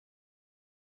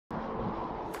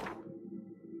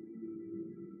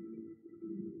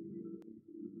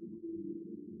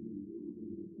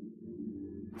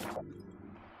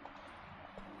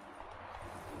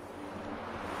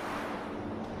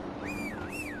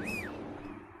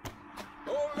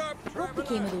What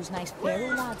became of those nice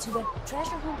Pharaoh lads who went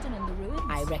treasure hunting in the ruins?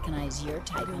 I recognise your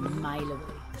type a mile away.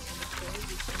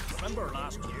 Remember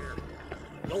last year?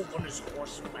 Lope on his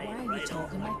horse. Why are you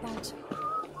talking like that?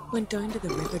 Went down to the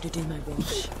river to do my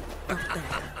wash. Up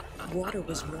there, water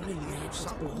was running red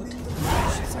with blood.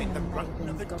 Someone might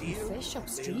have been gutting fish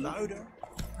upstream. Louder.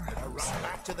 Better run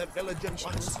back to the village at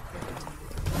once.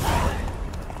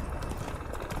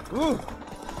 Ooh.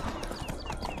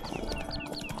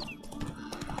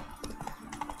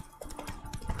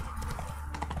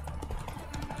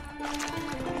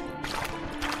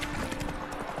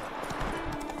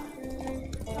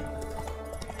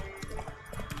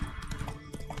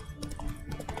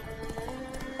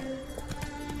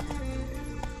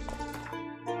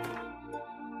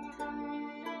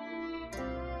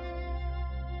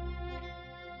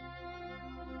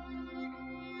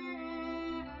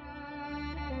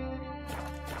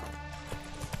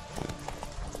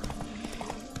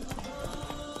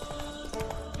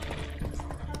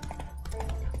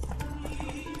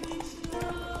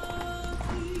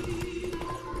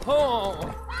 Oh!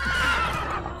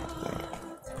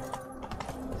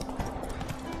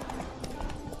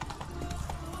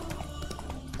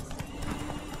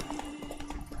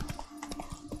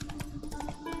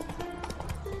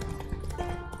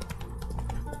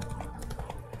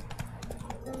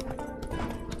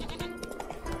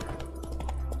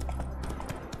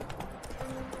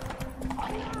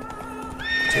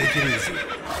 Take it easy.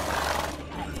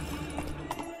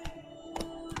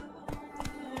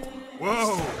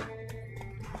 Whoa!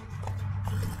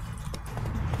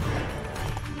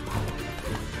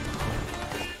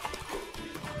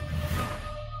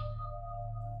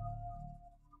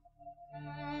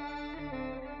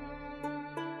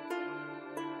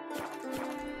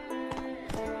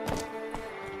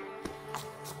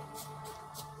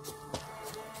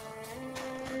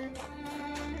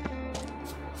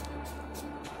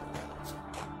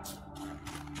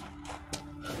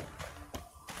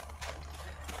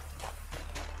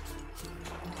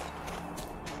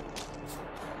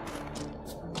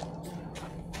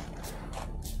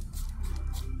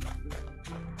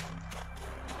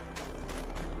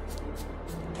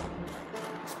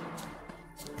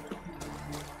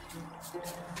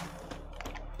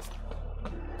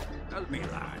 Tell me,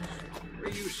 lads, where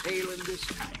you sailing this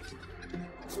time?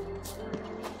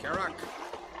 Karak.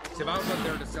 Sival's up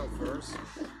there to sell furs.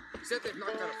 He said they've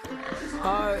not got a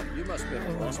foot. You must be a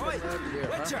prospect here,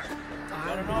 Witcher!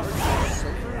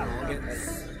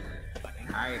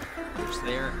 Aye, it's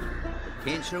there.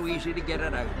 Ain't so easy to get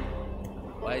it out.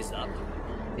 Why is that?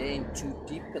 They ain't too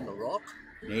deep in the rock?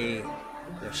 Nay,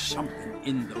 there's something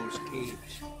in those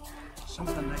caves.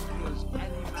 Something that kills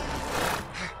any man.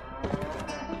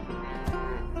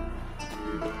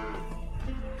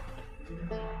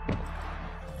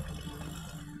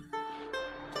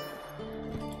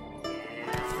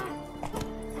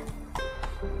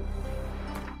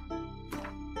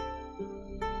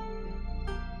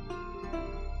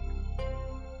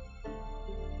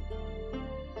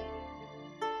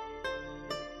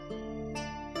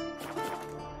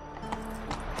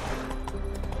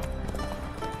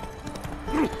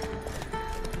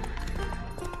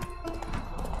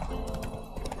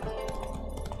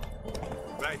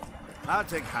 Right. I'll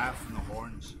take half from the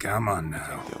horns. Come on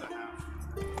now. The other half.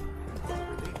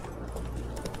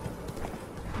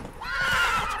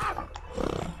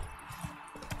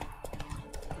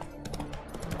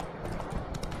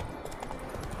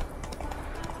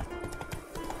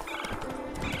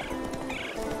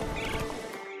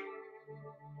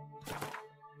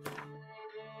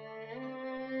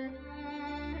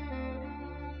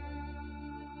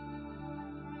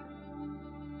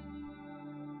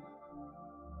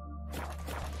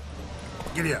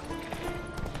 Giddy up.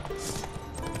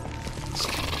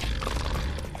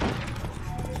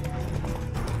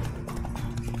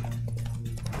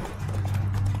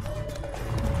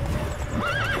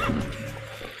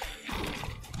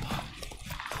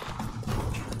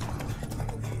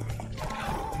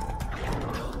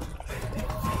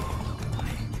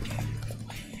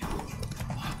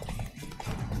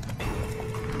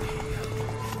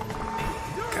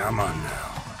 Come on now.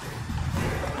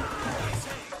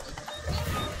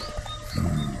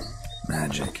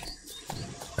 Magic.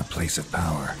 A place of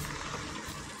power.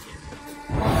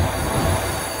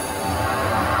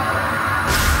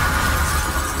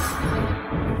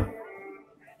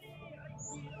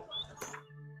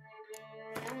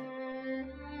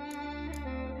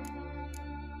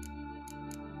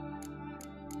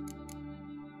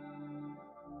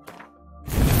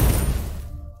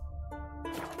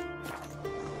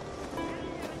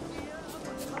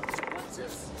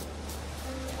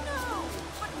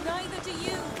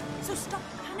 so stop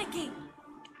panicking.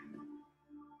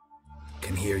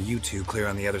 Can hear you two clear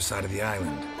on the other side of the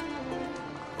island.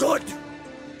 Good!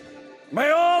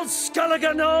 May all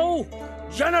Skellige know,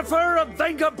 Jennifer of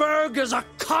Vengerberg is a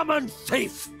common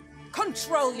thief!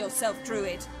 Control yourself,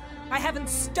 Druid. I haven't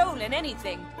stolen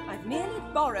anything. I've merely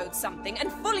borrowed something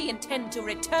and fully intend to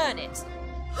return it.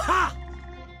 Ha!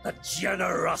 The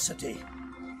generosity.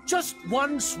 Just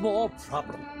one small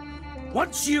problem.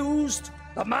 Once used,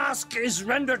 the mask is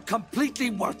rendered completely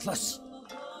worthless.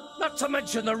 Not to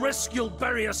mention the risk you'll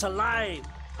bury us alive,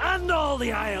 and all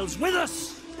the Isles with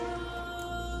us!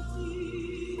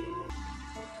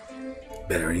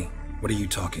 Barry, what are you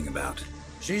talking about?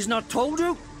 She's not told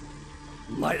you?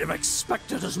 Might have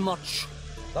expected as much.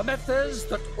 The myth is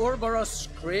that Urberus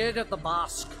created the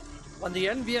mask when the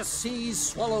envious seas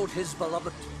swallowed his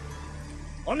beloved.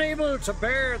 Unable to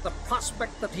bear the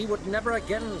prospect that he would never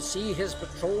again see his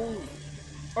betrothed,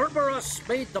 Urberus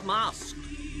made the mask,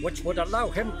 which would allow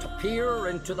him to peer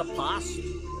into the past.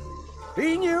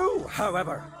 He knew,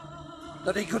 however,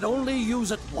 that he could only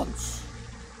use it once.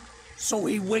 So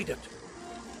he waited.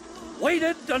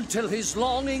 Waited until his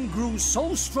longing grew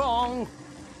so strong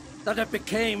that it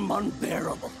became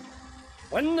unbearable.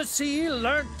 When the sea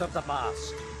learnt of the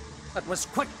mask, it was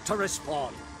quick to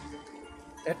respond.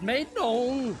 It made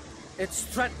known its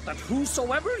threat that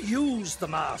whosoever used the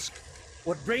mask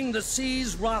would bring the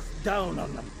sea's wrath down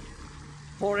on them.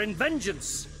 For in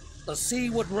vengeance, the sea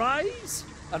would rise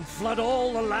and flood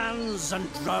all the lands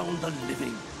and drown the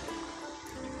living.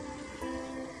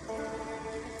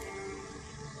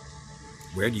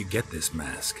 Where do you get this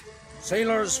mask?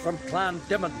 Sailors from Clan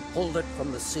Dimon pulled it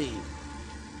from the sea,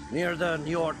 near the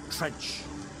Njord Trench.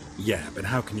 Yeah, but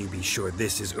how can you be sure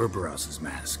this is Urberos's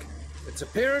mask? Its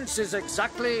appearance is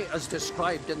exactly as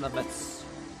described in the myths.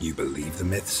 You believe the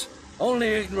myths? Only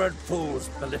ignorant fools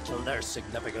belittle their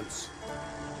significance.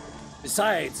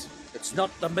 Besides, it's not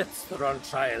the myths that are on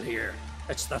trial here.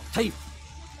 It's the thief.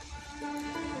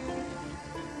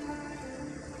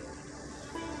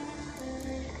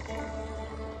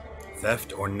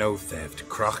 Theft or no theft,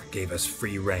 Kroch gave us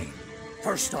free rein.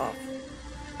 First off,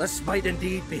 this might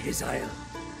indeed be his isle.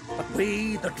 But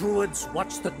we, the Druids,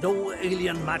 watch that no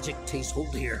alien magic takes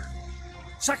hold here.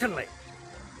 Secondly,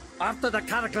 after the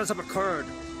cataclysm occurred,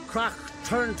 Kroch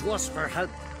turned to us for help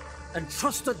and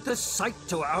trusted this site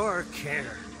to our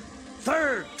care.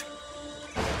 Third...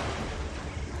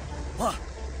 What?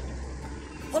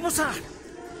 What was that?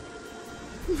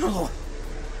 No.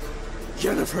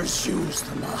 Jennifer's used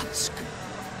the mask.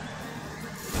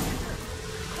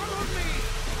 Follow me!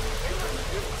 We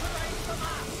must utilize the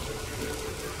mask!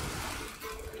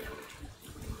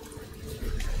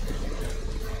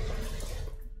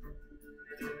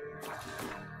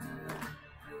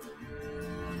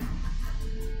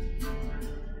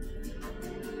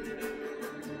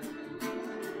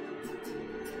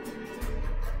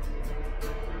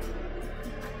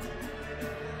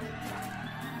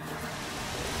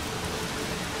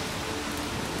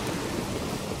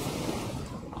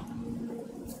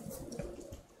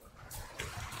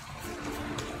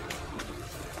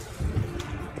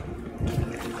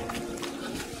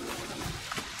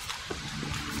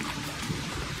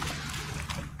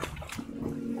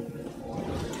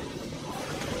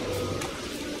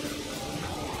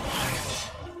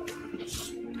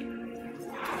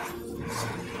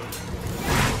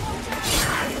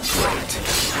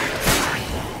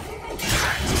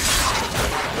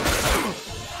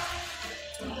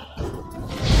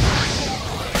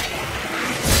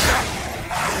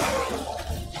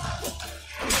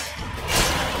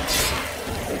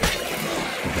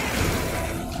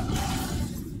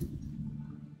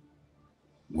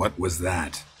 What was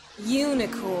that?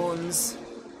 Unicorns.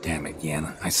 Damn it,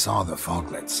 Yen. I saw the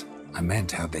foglets. I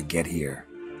meant how'd they get here?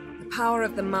 The power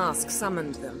of the mask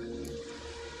summoned them.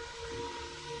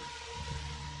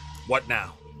 What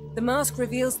now? The mask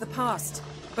reveals the past,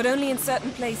 but only in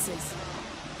certain places.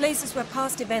 Places where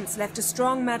past events left a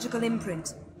strong magical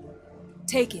imprint.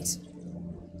 Take it.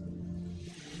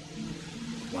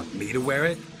 Want me to wear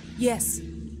it? Yes.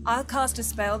 I'll cast a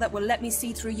spell that will let me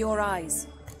see through your eyes.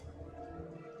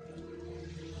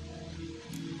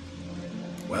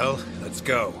 Well, let's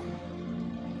go.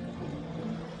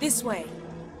 This way.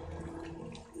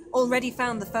 Already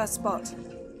found the first spot.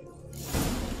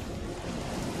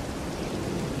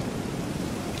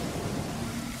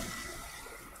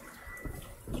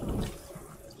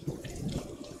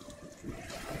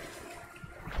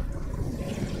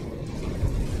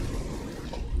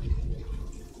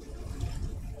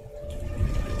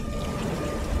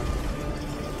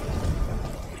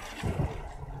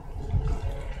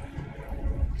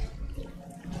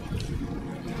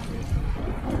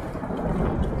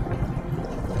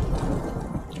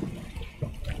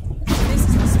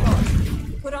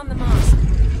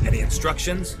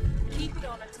 instructions? Keep it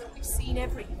on until we've seen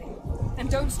everything. And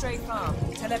don't stray far.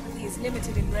 Telepathy is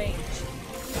limited in range.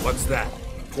 What's that?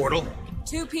 A portal?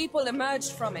 2 people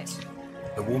emerged from it.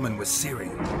 The woman was Ciri.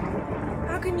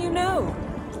 How can you know?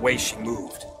 The way she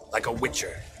moved, like a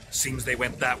witcher. Seems they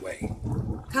went that way.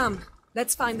 Come,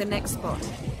 let's find the next spot.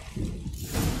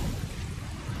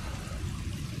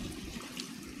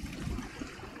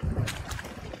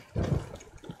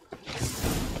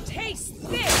 Taste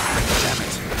this! Damn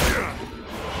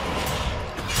it.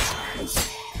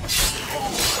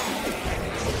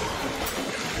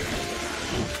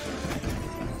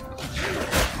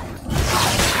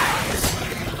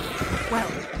 Well,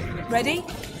 ready?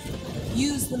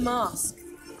 Use the mask.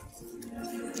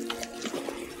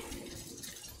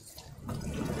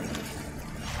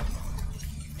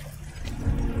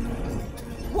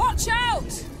 Watch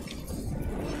out!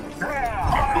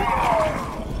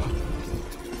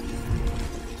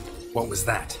 What was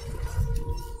that?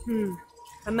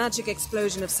 A magic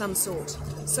explosion of some sort.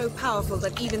 So powerful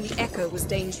that even the echo was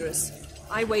dangerous.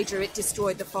 I wager it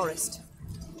destroyed the forest.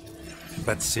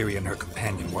 But Ciri and her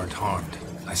companion weren't harmed.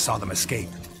 I saw them escape.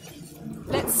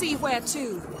 Let's see where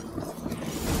to.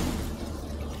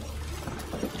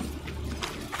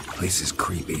 Place is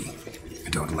creepy. I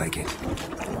don't like it.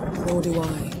 Nor do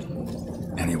I.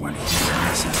 Anyone who's done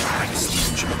this has had a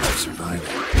slim chance of surviving.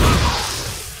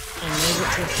 I know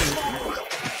what you're thinking.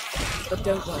 But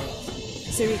don't worry.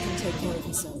 Ciri can take care of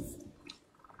herself.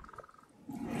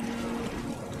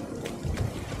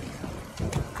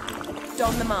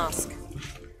 Don the mask.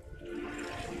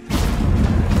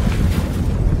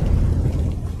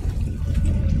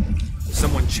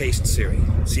 Someone chased Ciri.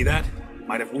 See that?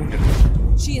 Might have wounded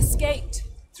her. She escaped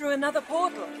through another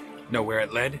portal. Know where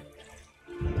it led?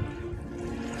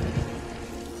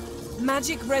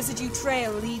 Magic residue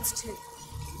trail leads to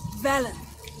Velen.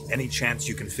 Any chance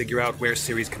you can figure out where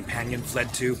Ciri's companion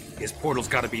fled to? His portal's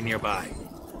gotta be nearby.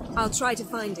 I'll try to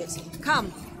find it.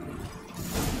 Come.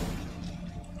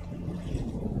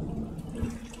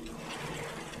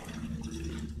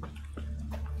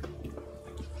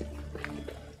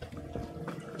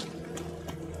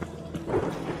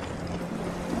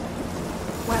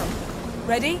 Well,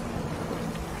 ready?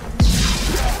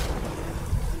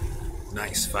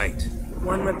 Nice fight.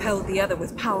 One repelled the other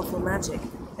with powerful magic,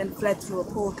 then fled through a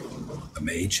portal. A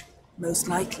mage? Most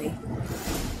likely.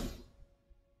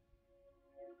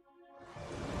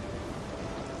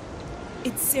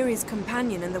 It's Ciri's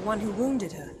companion and the one who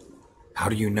wounded her. How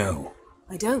do you know?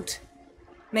 I don't.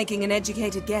 Making an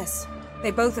educated guess.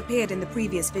 They both appeared in the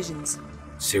previous visions.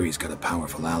 Ciri's got a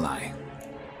powerful ally.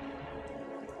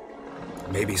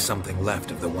 Maybe something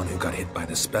left of the one who got hit by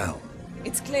the spell.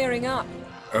 It's clearing up,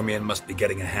 Ermion must be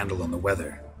getting a handle on the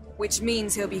weather. which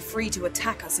means he'll be free to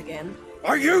attack us again.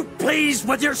 Are you pleased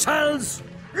with yourselves?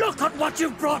 Look at what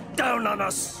you've brought down on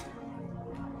us.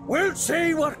 We'll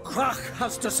see what Krach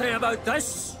has to say about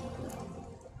this.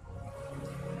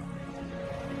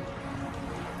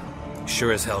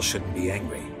 Sure as hell shouldn't be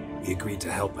angry. He agreed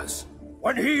to help us.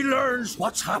 When he learns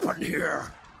what's happened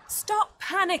here, Stop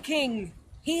panicking!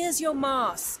 Here's your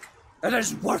mask. it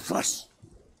is worthless.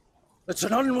 It's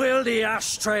an unwieldy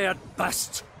ashtray at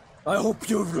best. I hope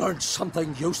you've learned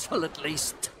something useful at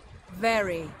least.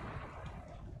 Very.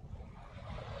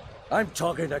 I'm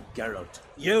talking to Geralt.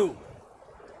 You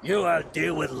I'll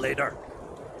deal with later.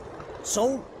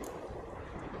 So,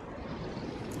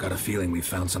 Got a feeling we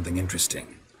found something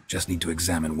interesting. Just need to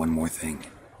examine one more thing.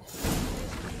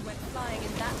 We went flying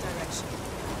in that direction.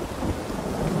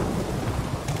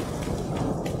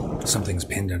 Something's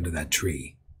pinned under that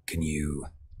tree. Can you...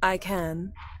 I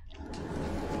can.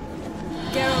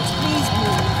 Geralt, please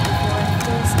move before I'm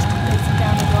forced to place it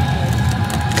down the rocklet.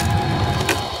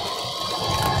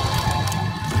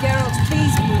 Geralt,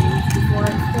 please move before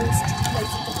I'm forced to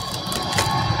place it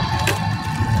down.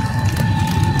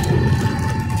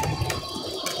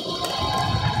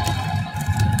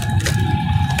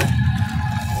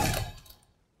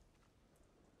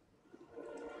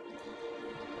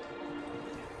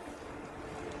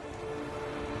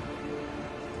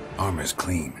 Armor's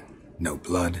clean. No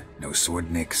blood, no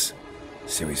sword nicks.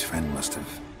 Ciri's friend must have...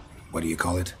 what do you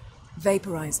call it?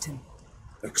 Vaporized him.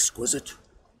 exquisite.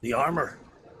 The armor,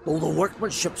 though the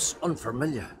workmanship's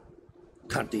unfamiliar.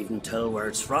 Can't even tell where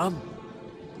it's from.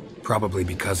 Probably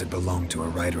because it belonged to a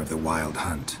rider of the Wild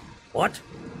Hunt. What?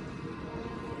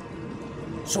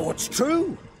 So it's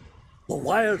true? The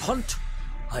Wild Hunt?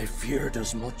 I feared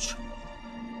as much.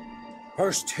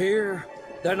 First here,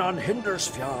 then on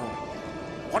Hindersfjall.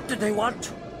 What did they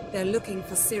want? They're looking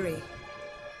for Ciri.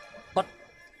 But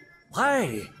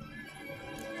why?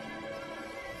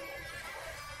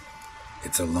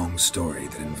 It's a long story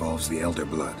that involves the Elder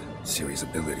Blood, Ciri's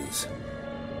abilities.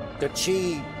 Did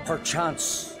she,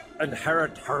 perchance,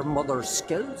 inherit her mother's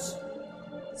skills?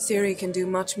 Ciri can do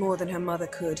much more than her mother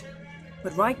could.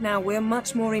 But right now, we're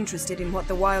much more interested in what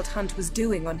the Wild Hunt was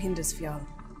doing on Hindisfjall.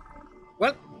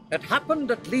 Well, it happened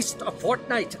at least a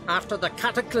fortnight after the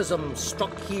cataclysm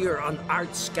struck here on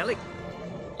Ardskellig.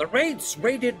 The raids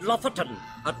raided Lofoten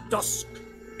at dusk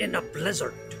in a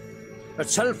blizzard.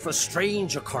 Itself a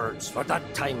strange occurrence for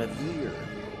that time of year.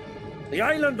 The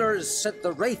islanders sent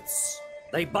the wraiths.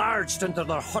 They barged into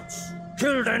their huts,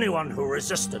 killed anyone who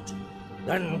resisted,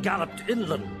 then galloped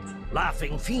inland,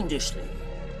 laughing fiendishly.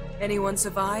 Anyone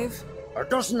survive? A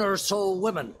dozen or so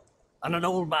women and an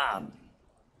old man.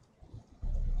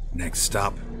 Next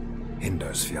stop,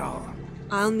 Hindisfjall.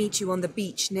 I'll meet you on the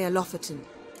beach near Lofoten.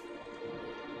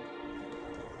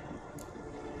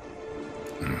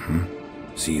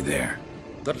 See you there.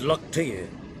 Good luck to you.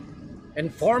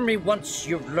 Inform me once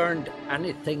you've learned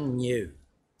anything new.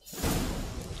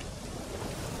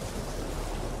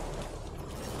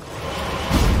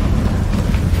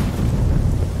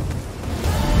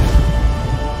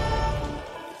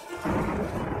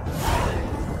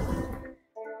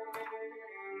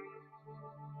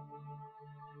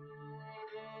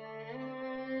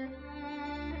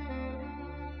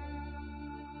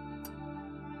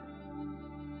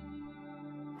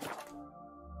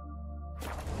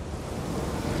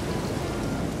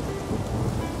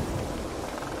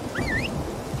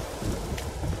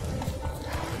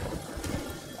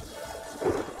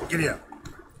 Giddy up.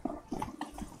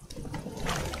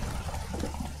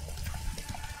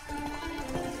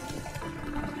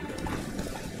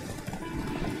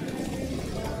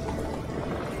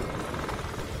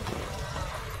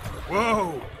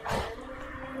 Whoa!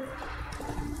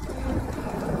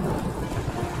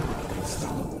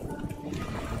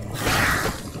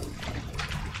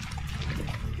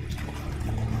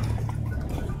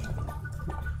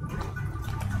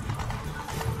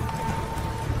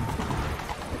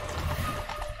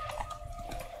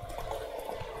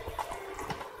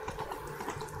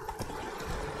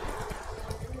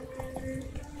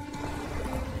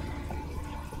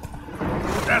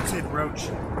 That's it, Roach.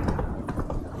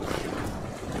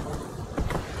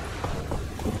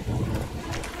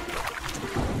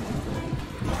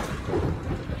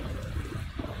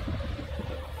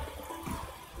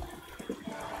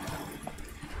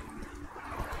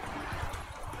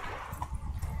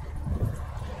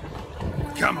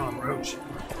 Come on, Roach.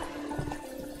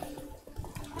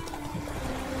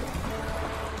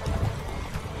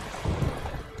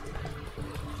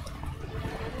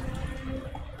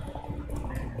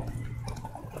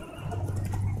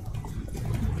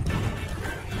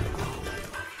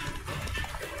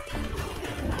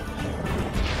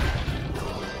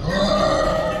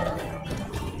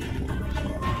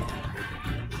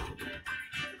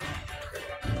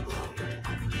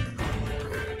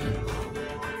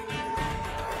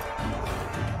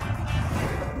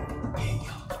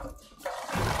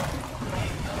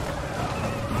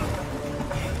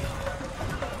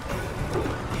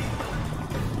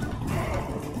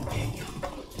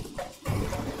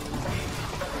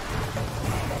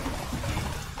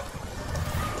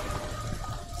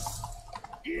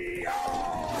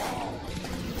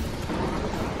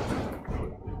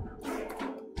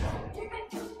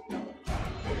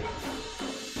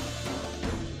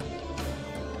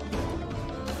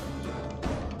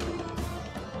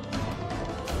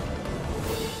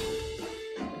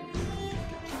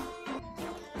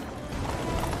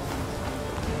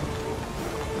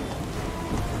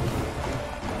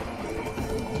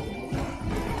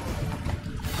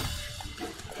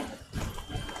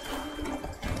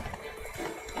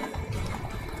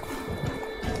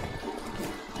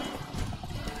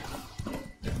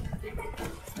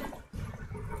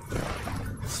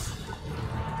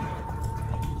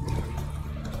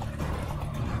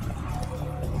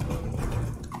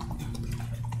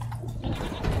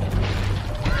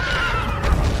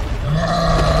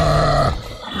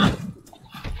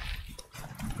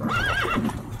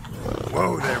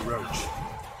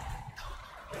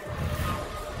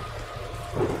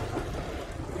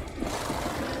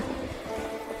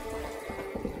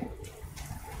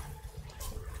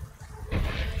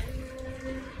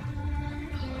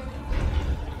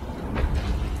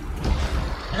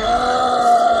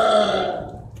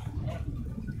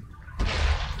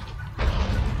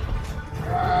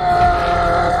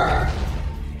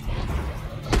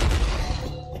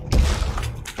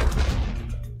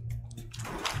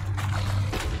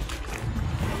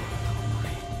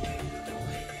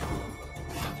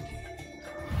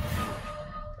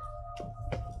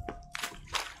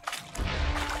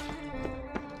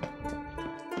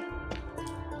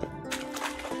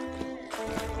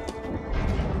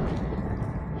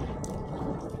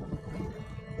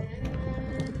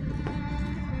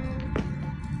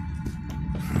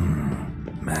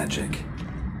 magic.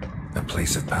 A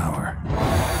place of power.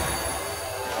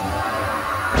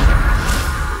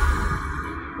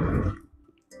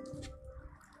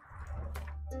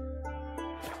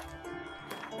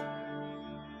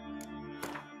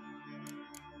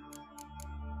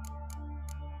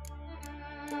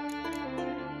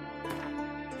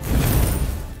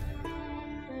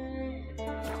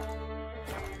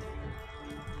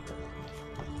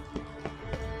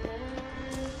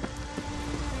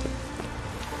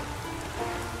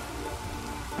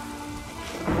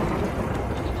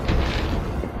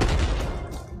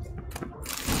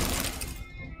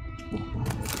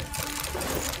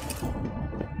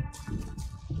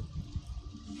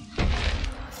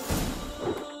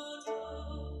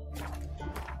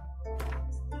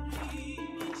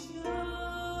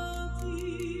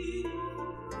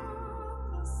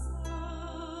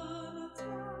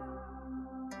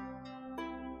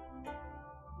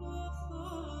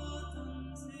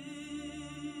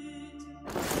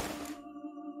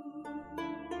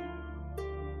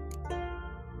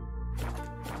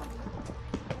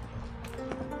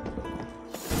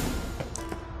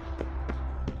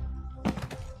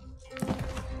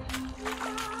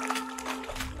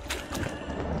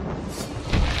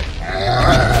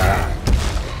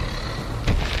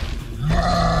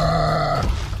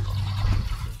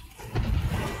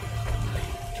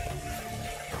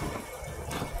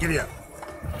 Giddy up.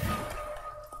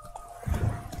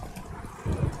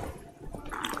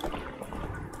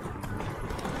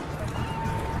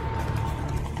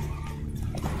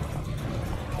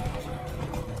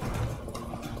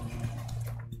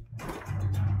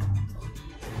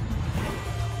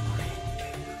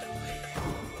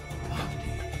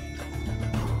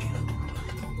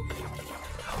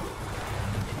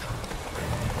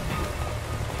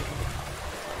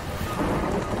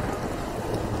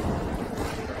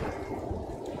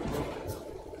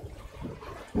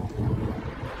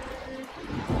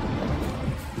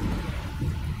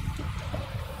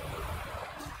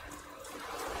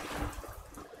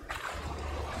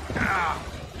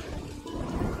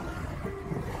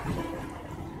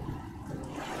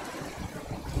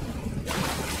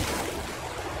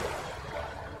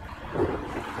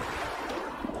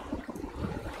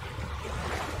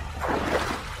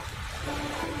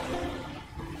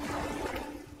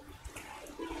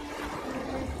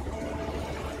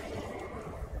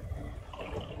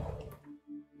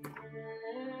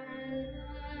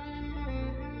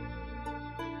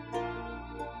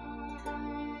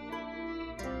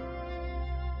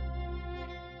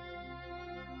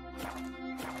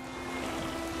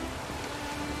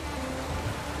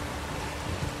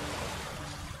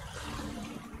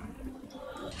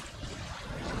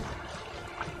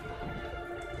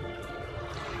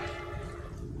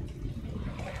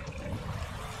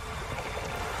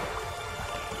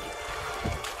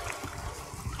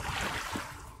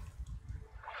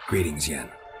 Greetings, Yen.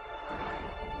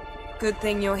 Good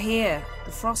thing you're here.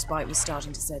 The frostbite was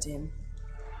starting to set in.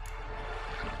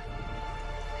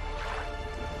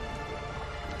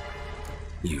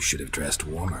 You should have dressed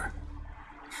warmer.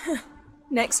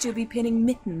 Next you'll be pinning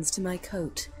mittens to my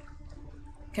coat.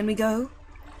 Can we go?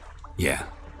 Yeah.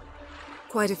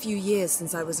 Quite a few years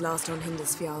since I was last on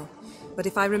Hindisfjall, but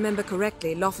if I remember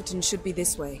correctly, Lofoten should be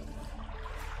this way.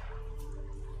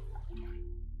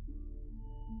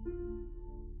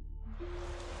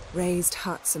 Raised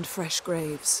huts and fresh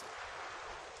graves.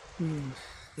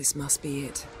 This must be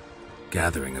it.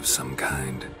 Gathering of some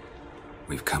kind.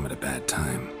 We've come at a bad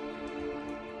time.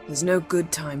 There's no good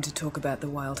time to talk about the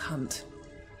Wild Hunt.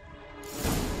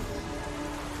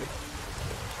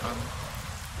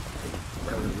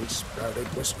 Very sprouted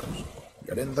whiskers.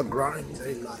 Get in the grind,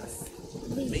 they laugh.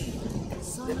 Me.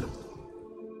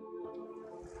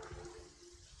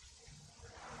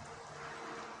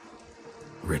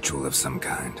 Ritual of some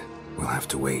kind. We'll have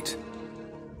to wait.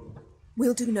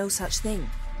 We'll do no such thing.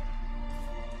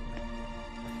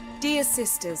 Dear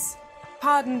sisters,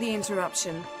 pardon the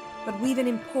interruption, but we've an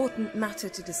important matter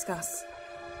to discuss.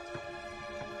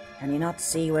 Can you not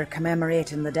see we're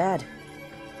commemorating the dead?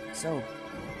 So?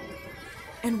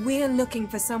 And we're looking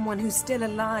for someone who's still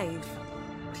alive.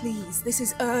 Please, this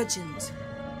is urgent.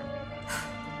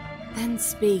 Then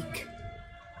speak.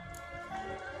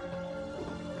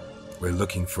 We're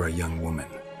looking for a young woman,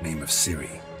 name of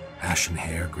Ciri. Ashen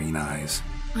hair, green eyes.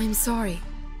 I'm sorry.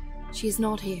 She is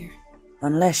not here.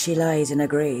 Unless she lies in a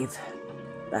grave.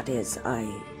 That is,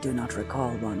 I do not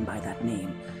recall one by that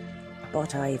name.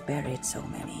 But I've buried so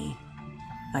many,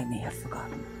 I may have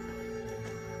forgotten.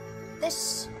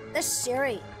 This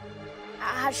Ciri,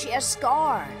 has she a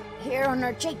scar here on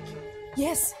her cheek?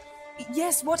 Yes,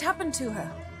 what happened to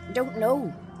her? Don't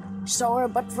know. Saw her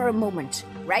but for a moment,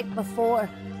 right before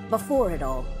it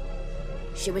all.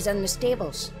 She was in the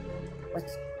stables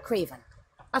with Craven.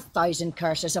 1,000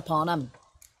 curses upon him.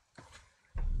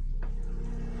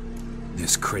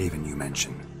 This Craven you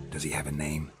mentioned, does he have a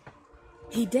name?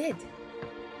 He did.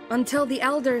 Until the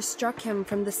elders struck him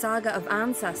from the saga of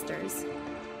ancestors.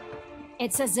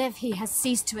 It's as if he has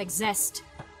ceased to exist.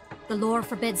 The lore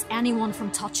forbids anyone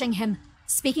from touching him,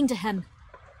 speaking to him,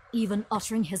 even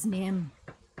uttering his name.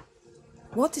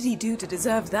 What did he do to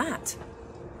deserve that?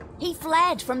 He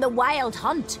fled from the wild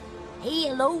hunt. He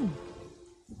alone.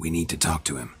 We need to talk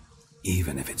to him,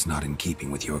 even if it's not in keeping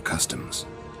with your customs.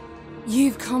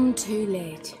 You've come too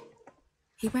late.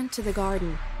 He went to the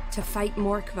garden to fight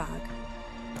Nilfgaard.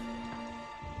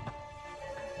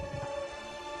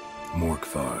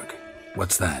 Nilfgaard.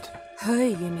 What's that? Who,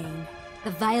 you mean?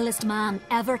 The vilest man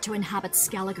ever to inhabit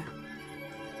Skellige.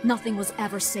 Nothing was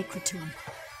ever sacred to him.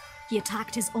 He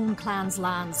attacked his own clan's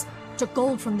lands, took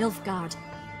gold from Nilfgaard,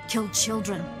 killed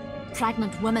children,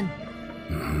 pregnant women.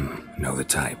 Know the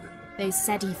type. They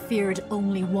said he feared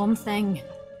only one thing,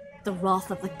 the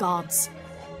wrath of the gods.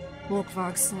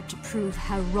 Nilfgaard sought to prove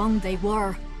how wrong they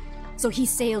were, so he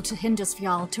sailed to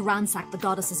Hindisfjall to ransack the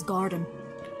goddess's garden.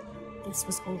 This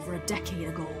was over a decade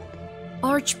ago.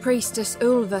 Archpriestess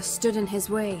Ulva stood in his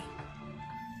way.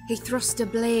 He thrust a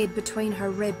blade between her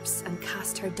ribs and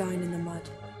cast her down in the mud.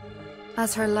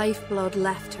 As her lifeblood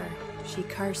left her, she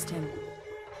cursed him,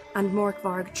 and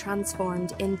Nilfgaard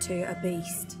transformed into a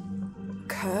beast.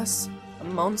 Curse? A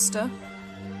monster?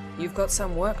 You've got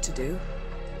some work to do.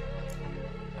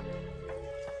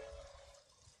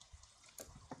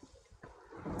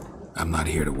 I'm not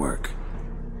here to work.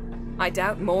 I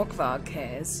doubt Nilfgaard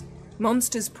cares.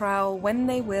 Monsters prowl when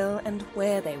they will and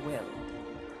where they will.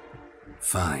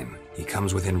 Fine. He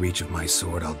comes within reach of my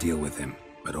sword, I'll deal with him,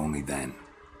 but only then.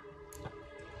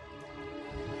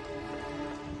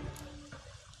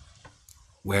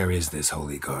 Where is this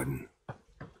holy garden?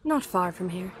 Not far from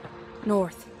here.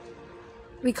 North.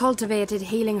 We cultivated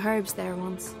healing herbs there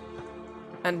once.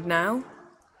 And now?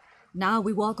 Now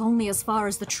we walk only as far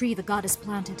as the tree the goddess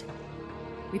planted.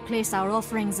 We place our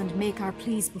offerings and make our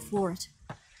pleas before it.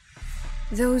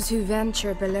 Those who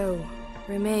venture below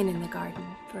remain in the garden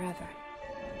forever.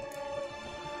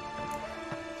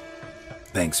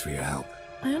 Thanks for your help.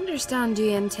 I understand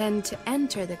you intend to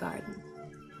enter the garden.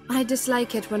 I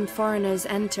dislike it when foreigners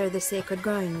enter the sacred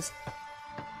grounds,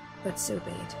 but so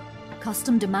be it.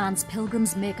 Custom demands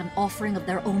pilgrims make an offering of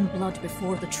their own blood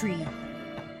before the tree.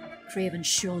 Craven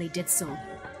surely did so.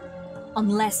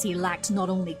 Unless he lacked not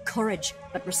only courage,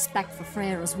 but respect for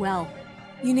Freyr as well.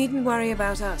 You needn't worry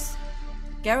about us.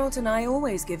 Geralt and I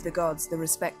always give the gods the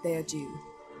respect they are due.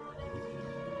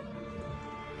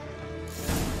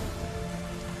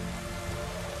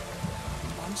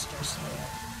 Monsters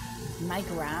here. My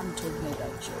gran told me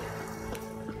about you.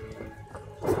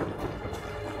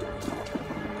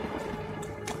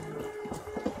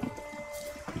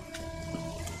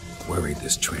 Worried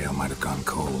this trail might have gone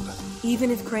cold.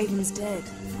 Even if Craven's dead,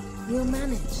 we'll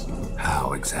manage.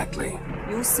 How exactly?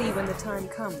 You'll see when the time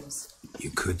comes.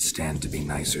 You could stand to be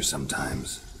nicer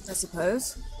sometimes. I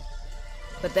suppose.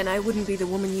 But then I wouldn't be the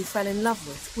woman you fell in love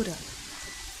with, would I?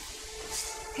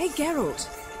 Hey, Geralt.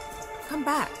 Come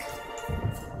back.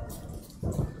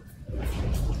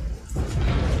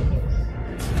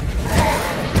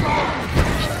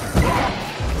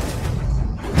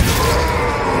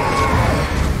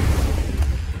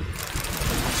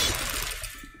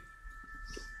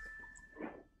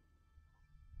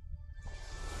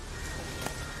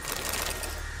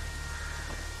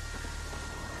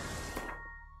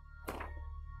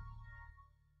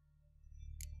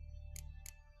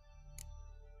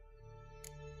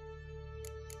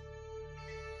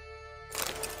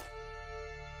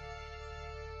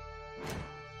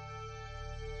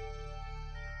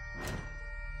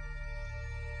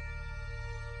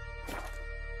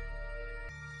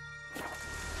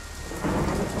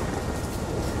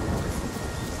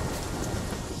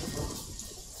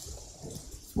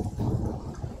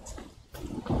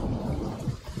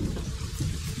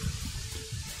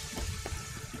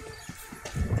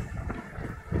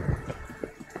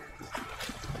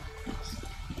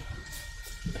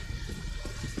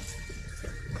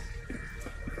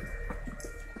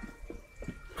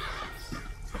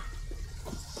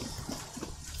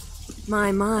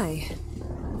 My.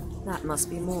 That must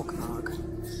be Nilfgaard.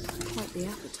 Quite the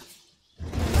appetite.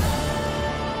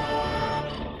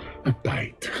 A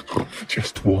bite.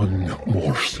 Just one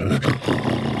morsel.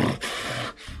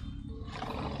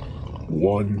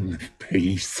 One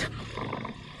piece.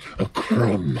 a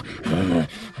crumb.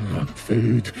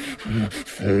 Fade,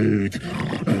 fade.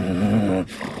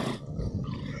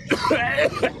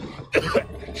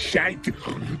 Shite!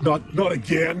 Not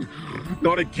again!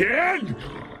 Not again!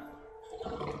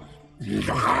 He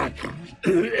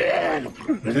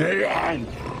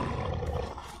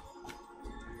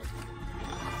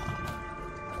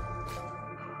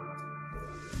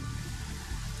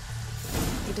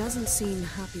doesn't seem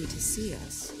happy to see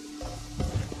us.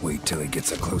 Wait till he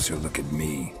gets a closer look at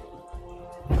me.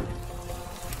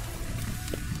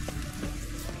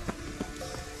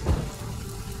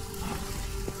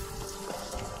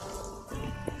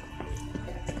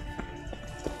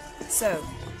 So,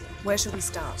 where shall we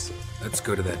start? Let's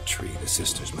go to that tree the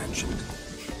sisters mentioned.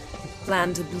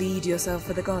 Plan to bleed yourself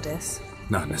for the goddess?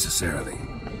 Not necessarily,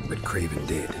 but Craven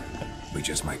did. We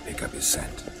just might pick up his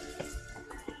scent.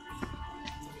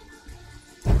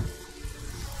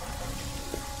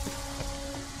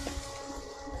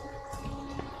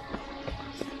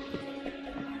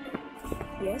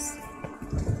 Yes?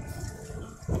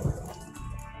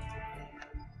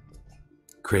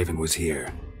 Craven was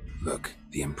here. Look,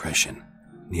 the impression.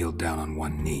 Kneeled down on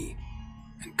one knee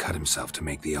and cut himself to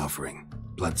make the offering.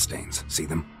 Bloodstains, see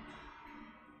them?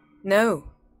 No.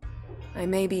 I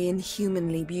may be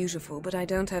inhumanly beautiful, but I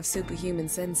don't have superhuman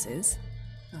senses.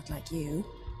 Not like you.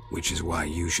 Which is why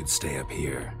you should stay up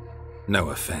here. No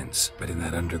offense, but in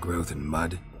that undergrowth and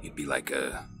mud, you'd be like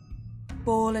a...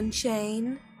 Ball and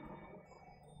chain?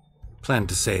 Planned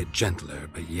to say it gentler,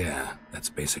 but yeah, that's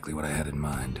basically what I had in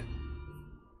mind.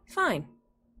 Fine.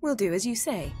 We'll do as you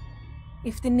say.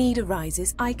 If the need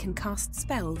arises, I can cast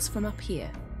spells from up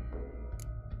here.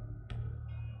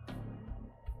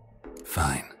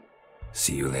 Fine.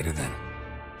 See you later then.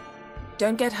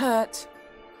 Don't get hurt.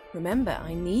 Remember,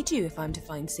 I need you if I'm to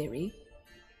find Ciri.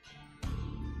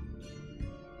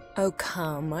 Oh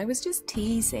come, I was just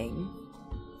teasing.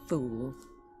 Fool.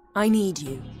 I need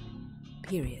you.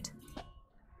 Period.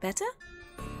 Better?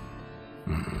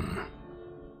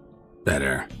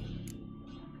 Better.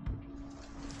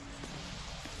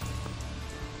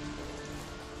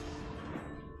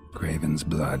 Craven's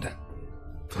blood,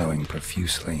 flowing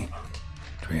profusely,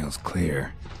 trails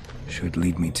clear, should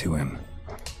lead me to him.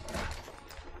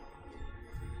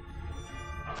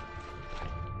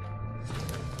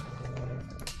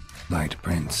 Light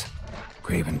prints.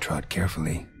 Craven trod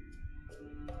carefully.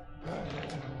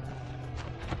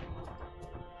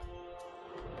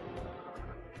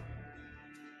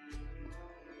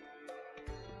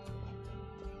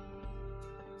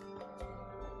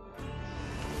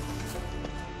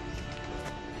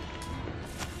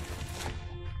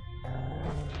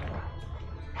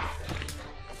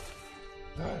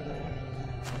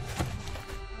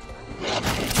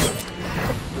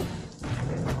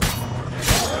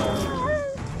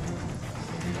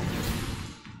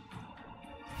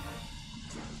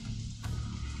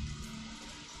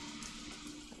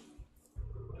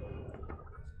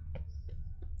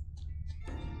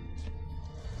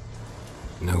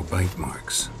 No bite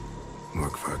marks.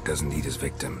 Nilfgaard doesn't eat his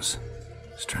victims.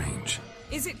 Strange.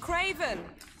 Is it Craven?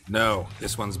 No,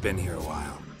 this one's been here a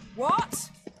while. What?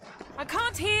 I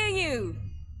can't hear you.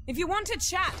 If you want to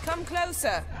chat, come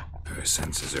closer. Her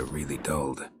senses are really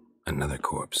dulled. Another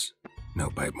corpse. No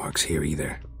bite marks here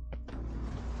either.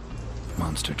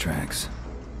 Monster tracks.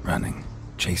 Running.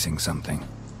 Chasing something.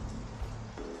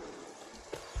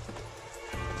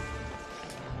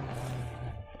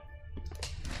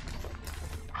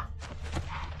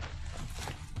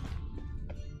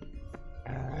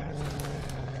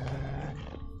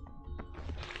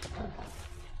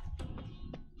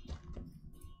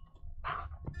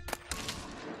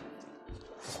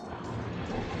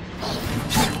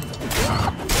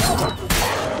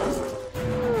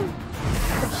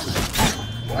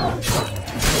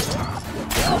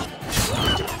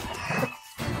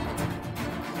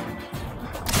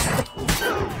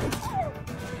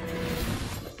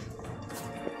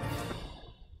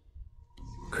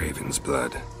 Craven's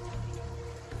blood.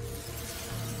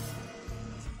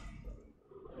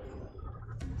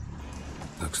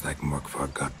 Looks like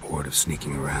Nilfgaard got bored of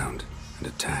sneaking around and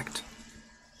attacked.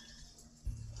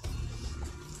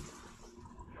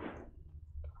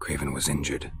 Craven was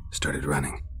injured, started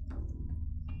running.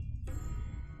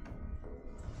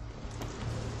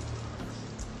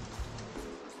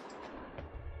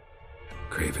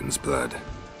 Craven's blood.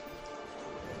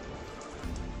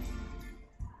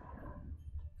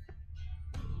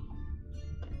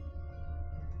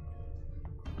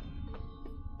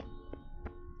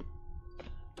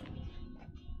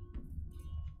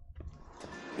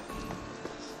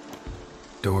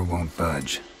 Door won't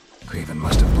budge. Craven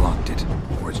must have blocked it,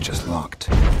 or it's just locked.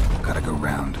 Gotta go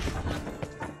round.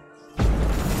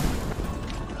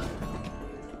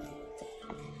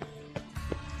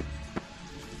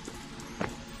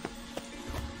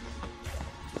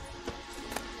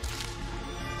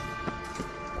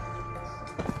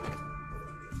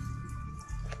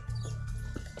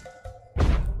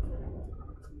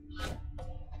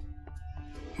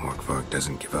 Nilfgaard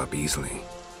doesn't give up easily.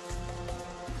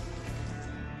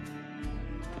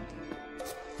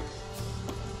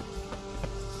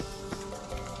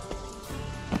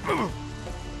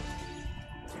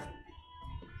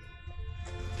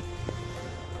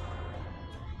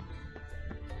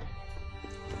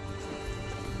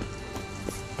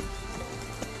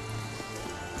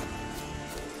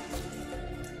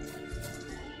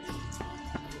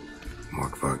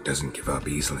 Nilfgaard doesn't give up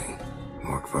easily.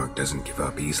 Nilfgaard doesn't give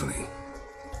up easily.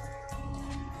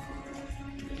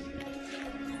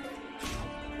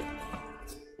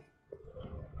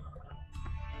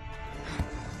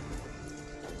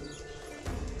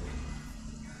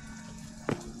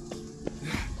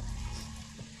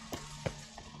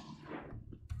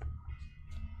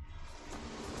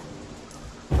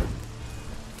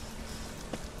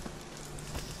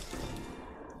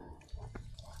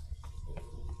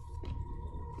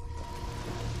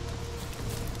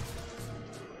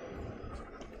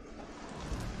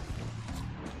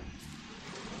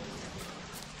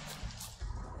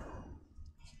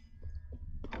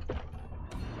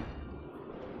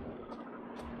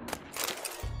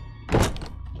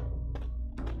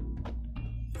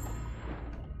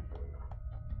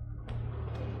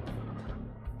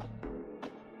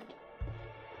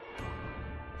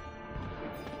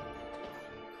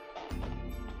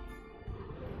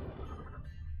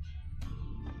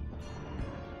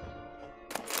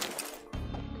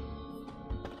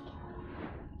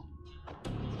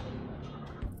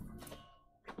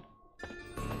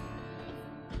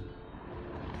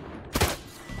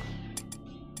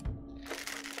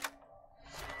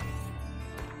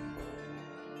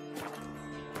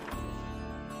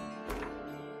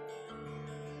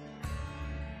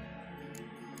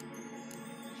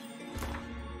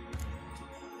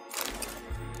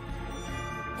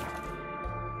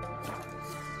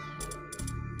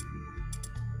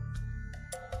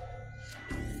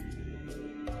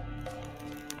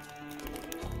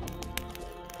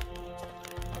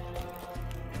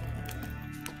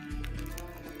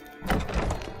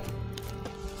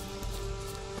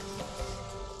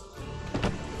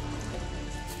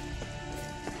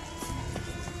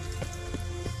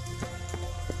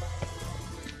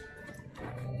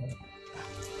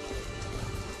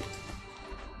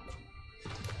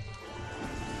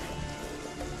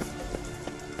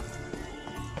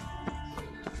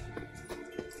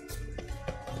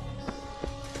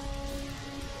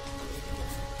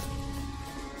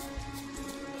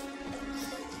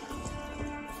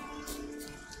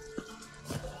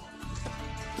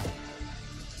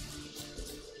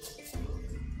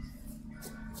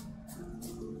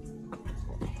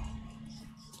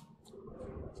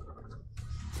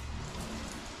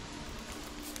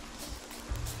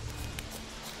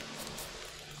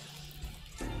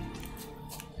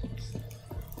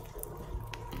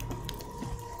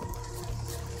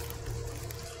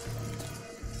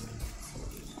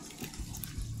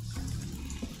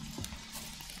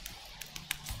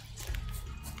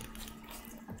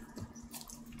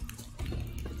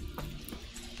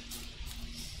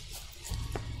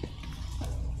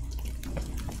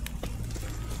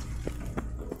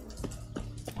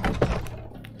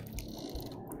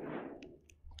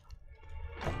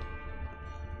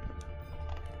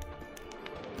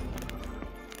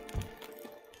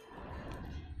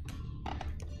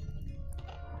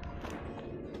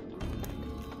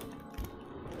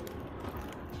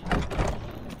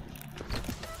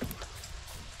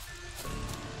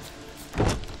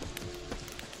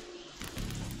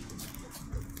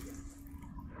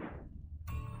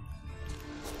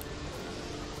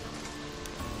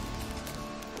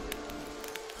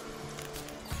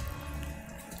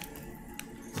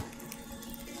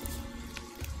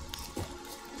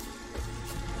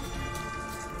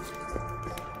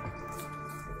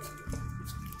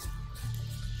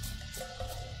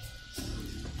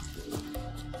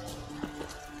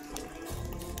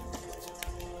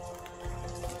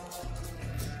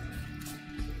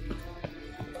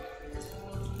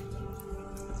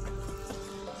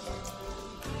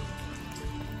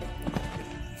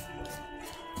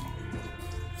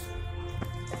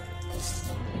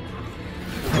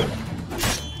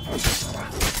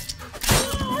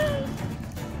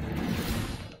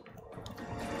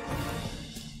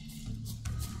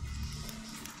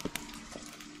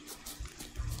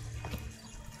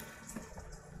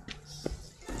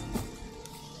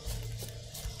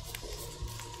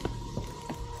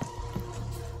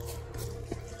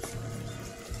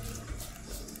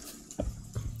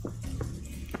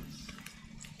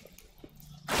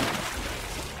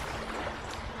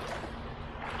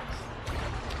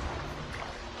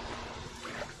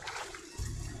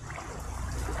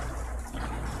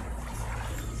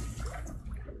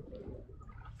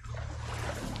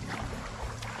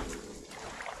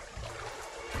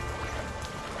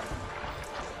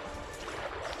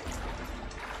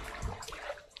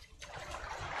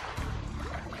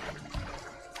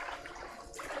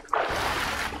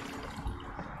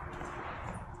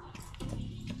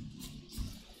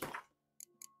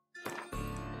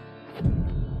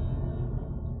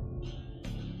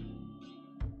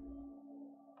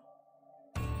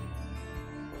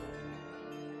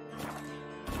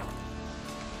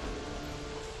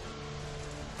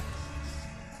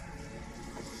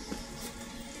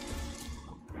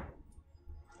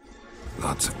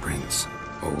 Lots of prints,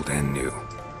 old and new.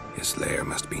 His lair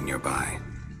must be nearby.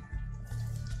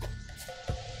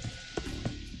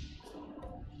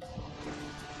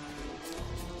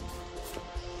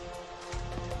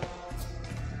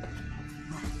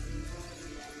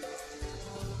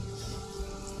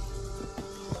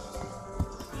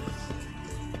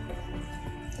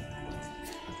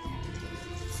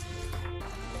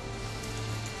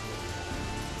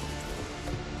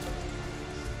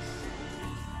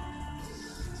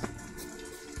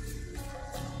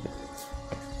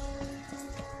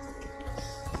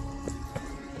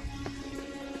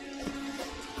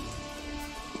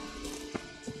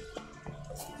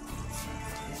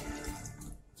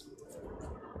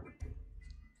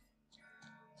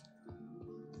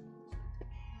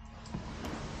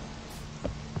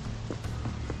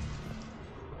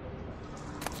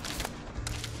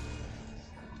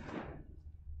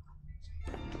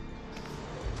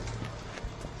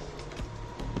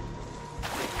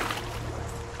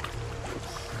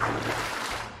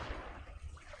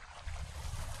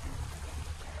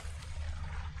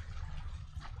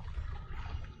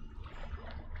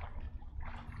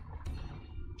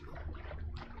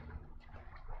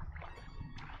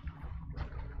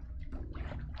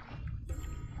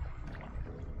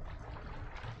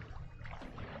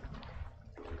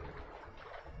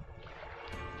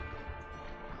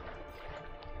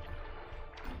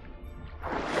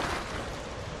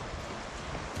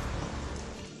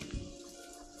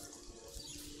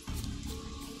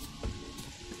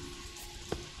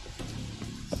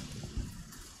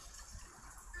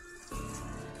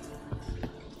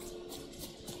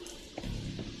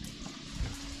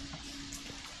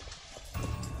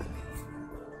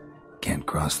 Can't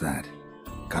cross that.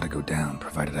 Gotta go down,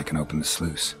 provided I can open the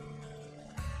sluice.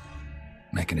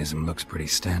 Mechanism looks pretty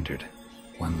standard.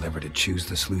 One lever to choose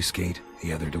the sluice gate,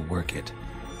 the other to work it.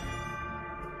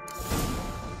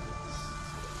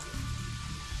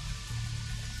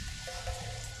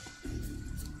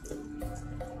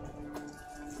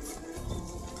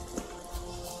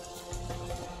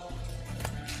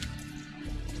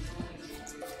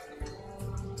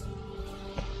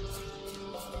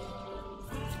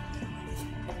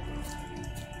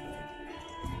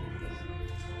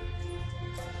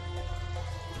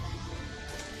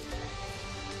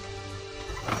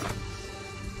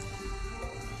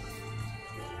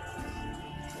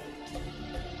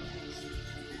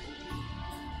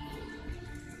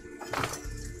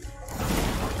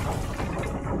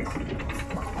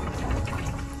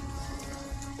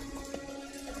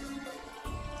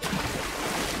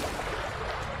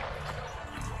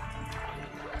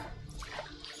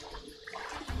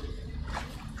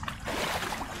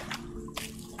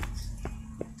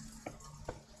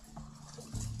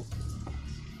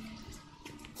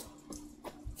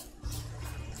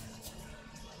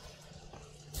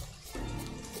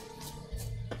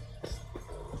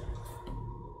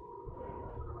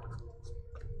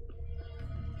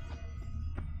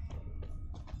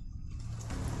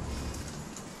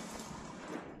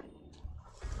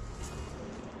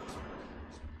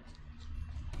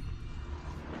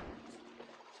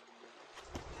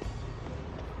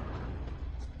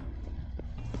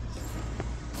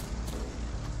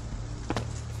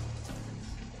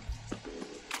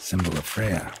 Symbol of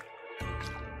Freya.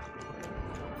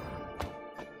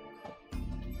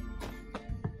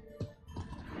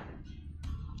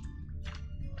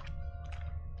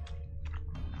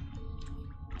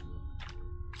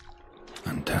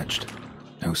 Untouched.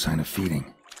 No sign of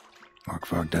feeding.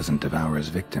 Nilfgaard doesn't devour his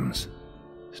victims.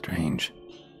 Strange.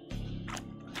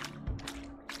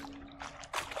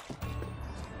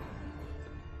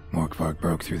 Nilfgaard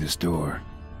broke through this door.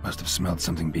 Must have smelled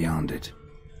something beyond it.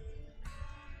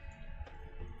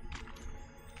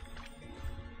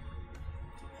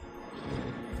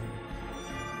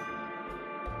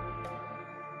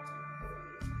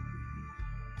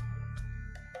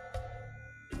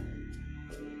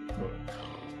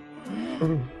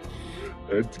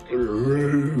 It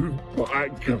grew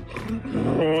back.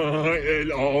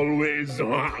 It always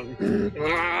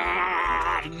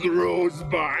grows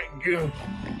back.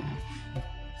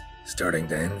 Starting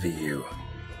to envy you.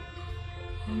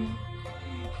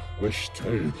 Wish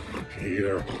to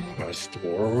hear a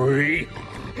story.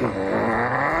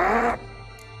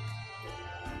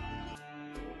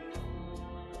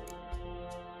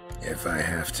 If I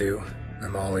have to,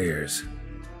 I'm all ears.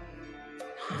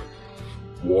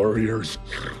 Warriors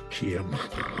came.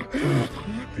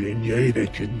 They knew they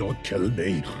could not kill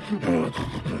me.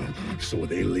 So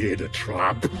they laid a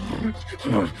trap.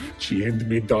 Chained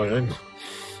me down.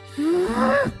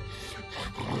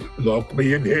 Locked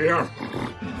me in here.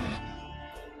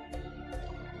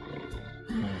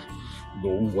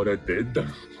 Know what I did?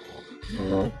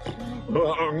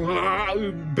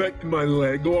 I bit my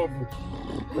leg off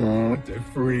to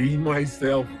free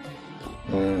myself.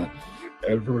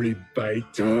 Every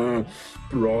bite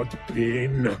brought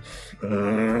pain,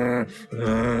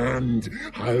 and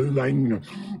howling,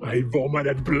 I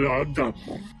vomited blood.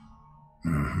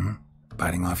 Mm-hmm.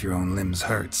 Biting off your own limbs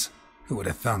hurts. Who would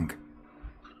have thunk?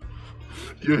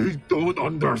 You don't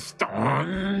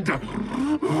understand.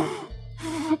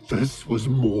 This was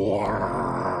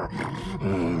more.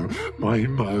 My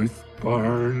mouth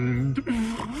burned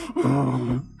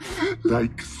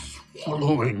like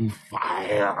swallowing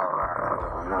fire,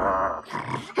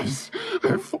 as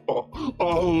if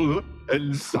all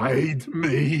inside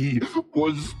me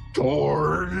was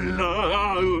torn.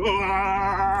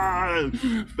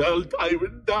 Felt I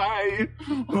would die,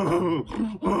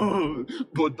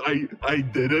 but I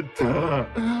did it,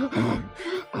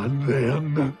 and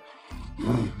then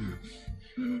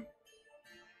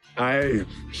I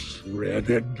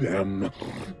shredded them,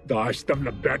 dashed them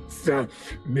to bits,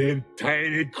 made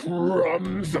tiny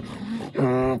crumbs of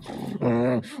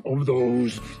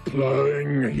those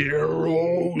plowing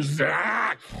heroes.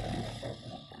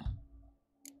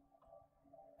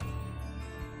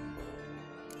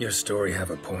 Your story have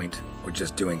a point. We're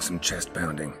just doing some chest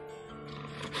pounding.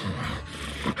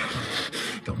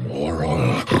 The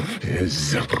moral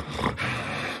is,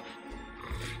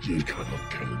 you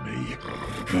cannot kill me,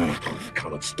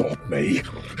 cannot stop me.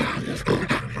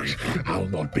 I'll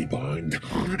not be bound.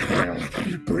 I'll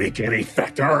break any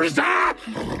fetters. The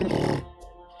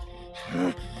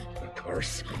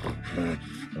curse.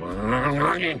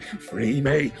 Free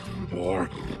me, or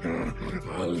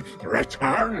I'll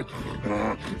return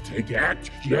to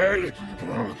get you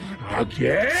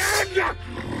again.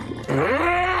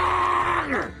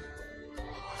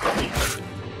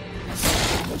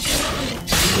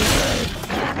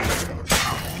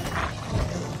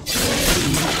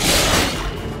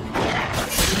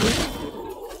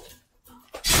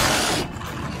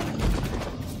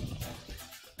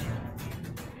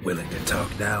 Willing to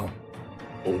talk now?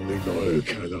 Only now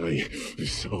can I.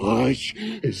 Such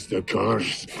is the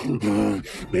curse.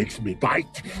 Makes me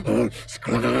bite,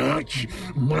 scratch,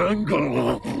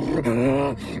 mangle,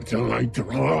 till I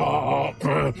drop.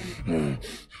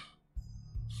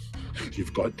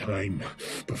 You've got time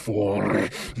before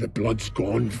the blood's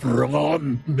gone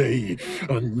from me,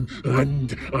 and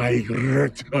I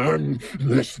return.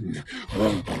 Listen,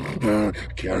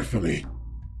 carefully.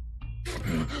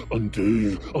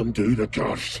 Undo the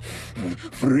curse.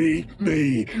 Free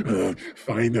me.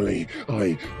 Finally,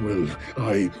 I will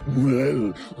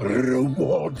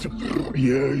reward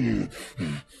you.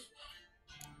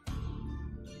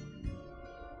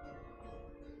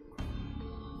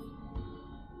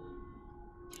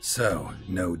 So,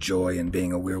 no joy in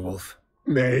being a werewolf?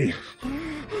 Nay.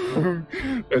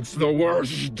 It's the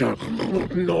worst.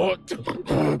 Not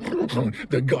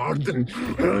the garden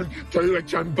to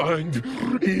which I'm bound,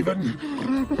 even.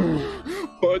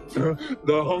 But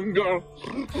the hunger.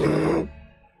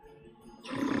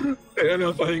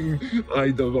 Anything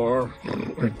I devour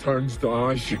returns to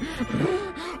ash.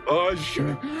 Ash.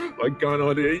 I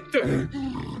cannot eat.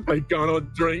 I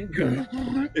cannot drink.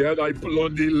 Yet I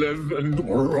bloody live and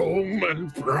roam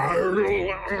and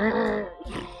prowl.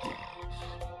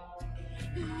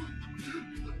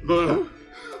 The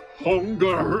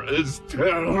hunger is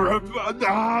terrible.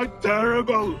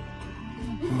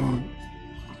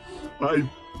 I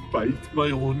bite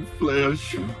my own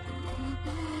flesh,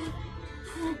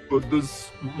 but the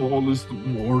smallest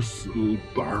morsel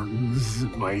burns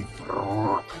my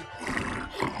throat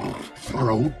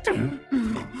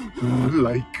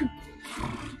like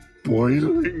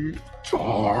boiling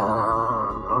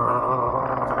tar.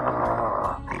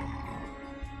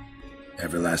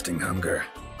 Everlasting hunger.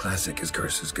 Classic as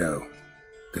curses go.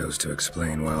 Goes to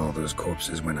explain why all those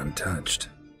corpses went untouched.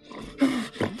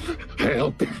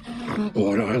 Help,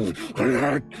 or I'll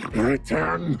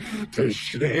return to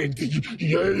shred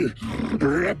you,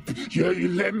 rip you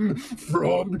limb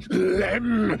from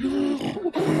limb.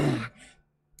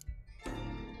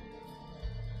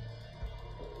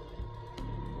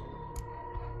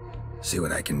 See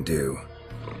what I can do.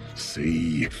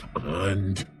 See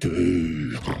and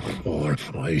do, or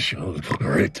I shall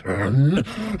return.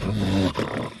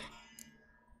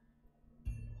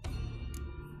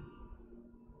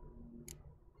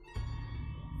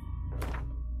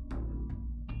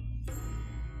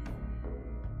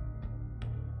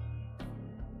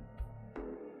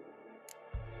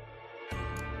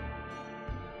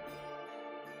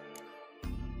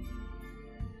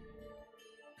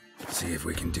 See if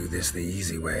we can do this the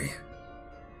easy way.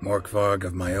 Morkvarg,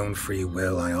 of my own free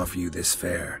will, I offer you this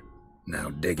fare. Now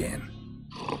dig in.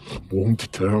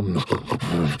 Won't turn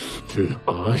to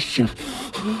ash.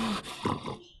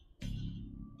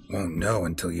 Won't know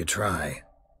until you try.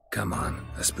 Come on,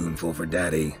 a spoonful for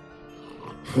Daddy.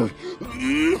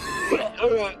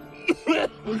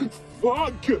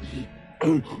 Fuck!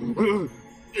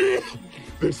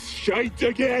 This shite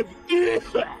again!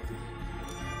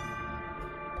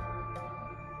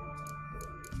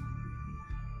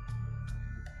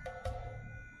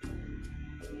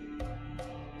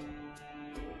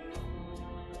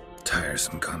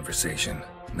 Tiresome conversation.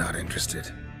 Not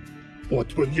interested.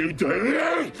 What will you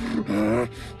do?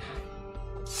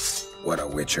 What a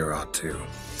witcher ought to.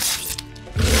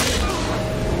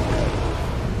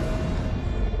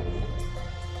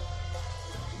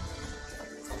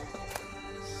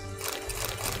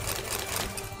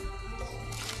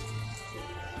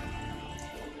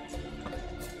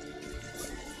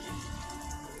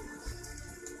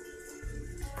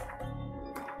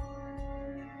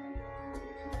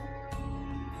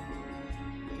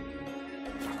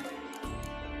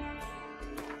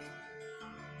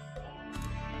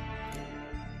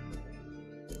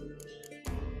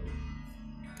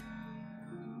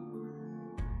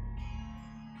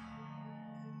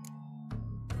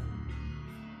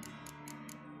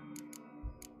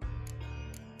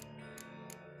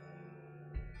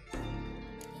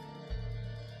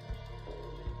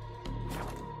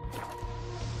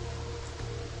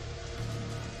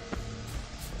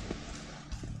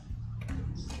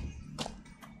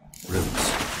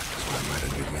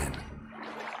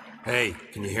 Hey,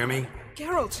 can you hear me?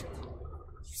 Geralt!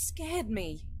 You scared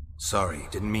me. Sorry,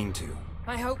 didn't mean to.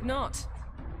 I hope not.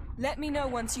 Let me know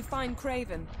once you find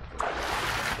Craven.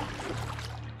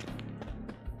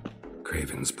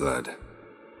 Craven's blood.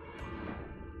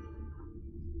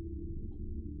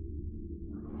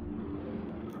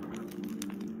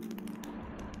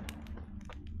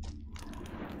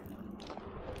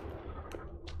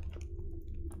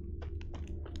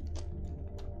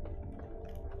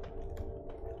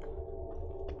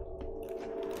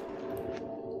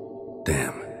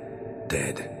 Damn.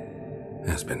 Dead.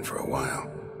 Has been for a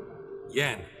while.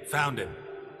 Yen, found him.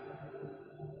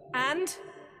 And?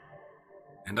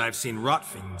 And I've seen rot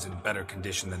fiends in better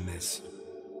condition than this.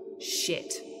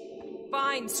 Shit.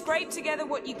 Fine, scrape together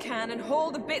what you can and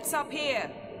haul the bits up here.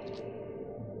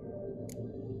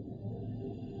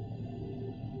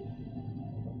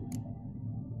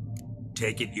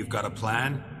 Take it you've got a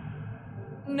plan?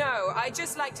 No, I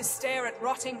just like to stare at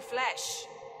rotting flesh.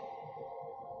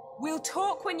 We'll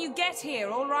talk when you get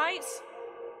here, all right?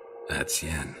 That's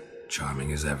Yen.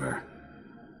 Charming as ever.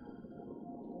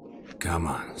 Come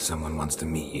on, someone wants to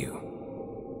meet you.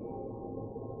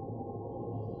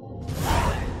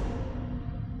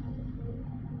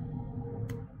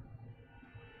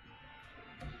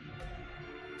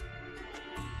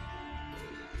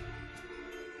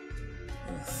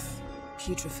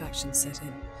 Putrefaction set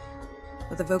in.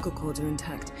 But the vocal cords are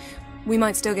intact. We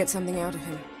might still get something out of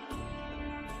him.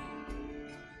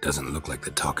 Doesn't look like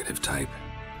the talkative type.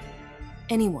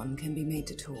 Anyone can be made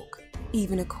to talk.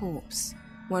 Even a corpse.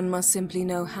 One must simply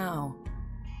know how.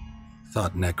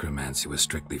 Thought necromancy was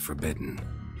strictly forbidden.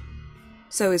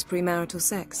 So is premarital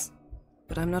sex.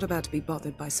 But I'm not about to be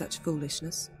bothered by such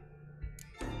foolishness.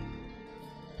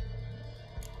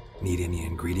 Need any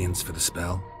ingredients for the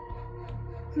spell?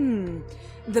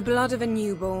 The blood of a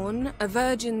newborn, a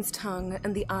virgin's tongue,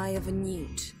 and the eye of a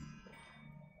newt.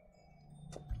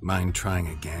 Mind trying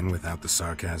again without the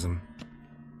sarcasm?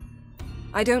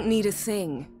 I don't need a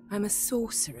thing. I'm a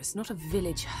sorceress, not a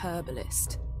village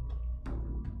herbalist.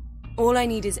 All I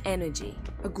need is energy.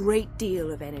 A great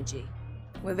deal of energy.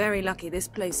 We're very lucky this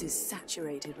place is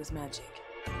saturated with magic.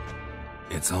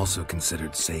 It's also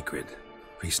considered sacred.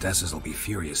 Priestesses will be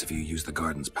furious if you use the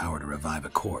garden's power to revive a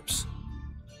corpse.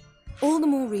 All the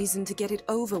more reason to get it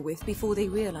over with before they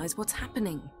realize what's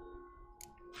happening.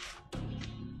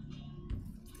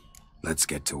 Let's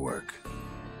get to work.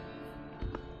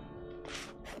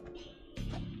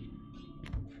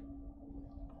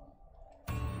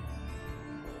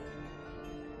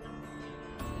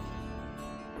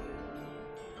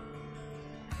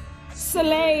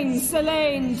 Selene,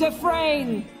 Selene,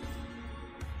 Defrain!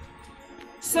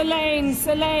 Selene,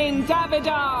 Selene,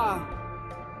 Davidar!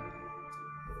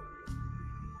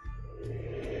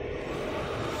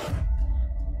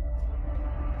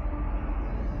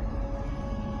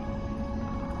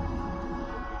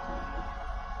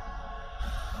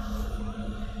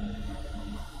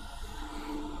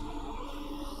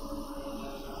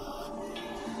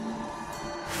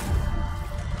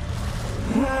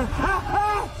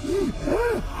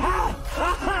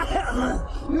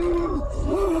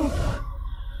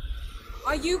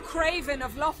 Are you Craven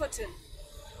of Lofoten?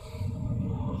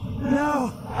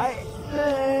 No, I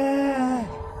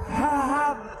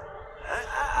have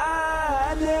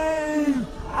a name.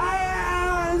 I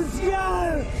am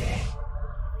Skull.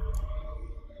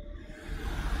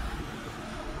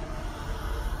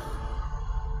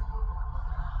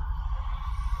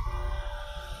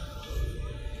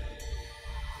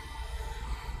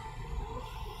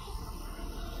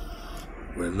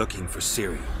 We're looking for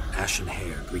Ciri. Ashen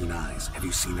hair, green eyes. Have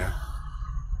you seen her?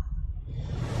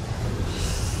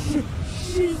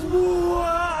 She's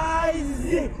wise.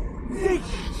 They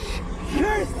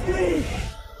cursed me.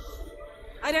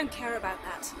 I don't care about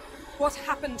that. What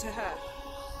happened to her?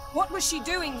 What was she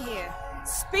doing here?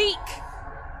 Speak!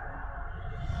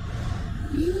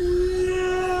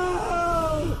 No!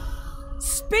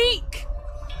 Speak!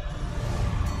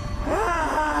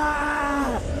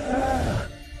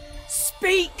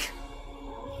 Speak!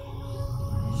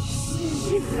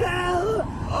 She fell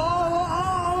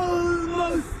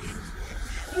almost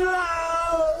drowned.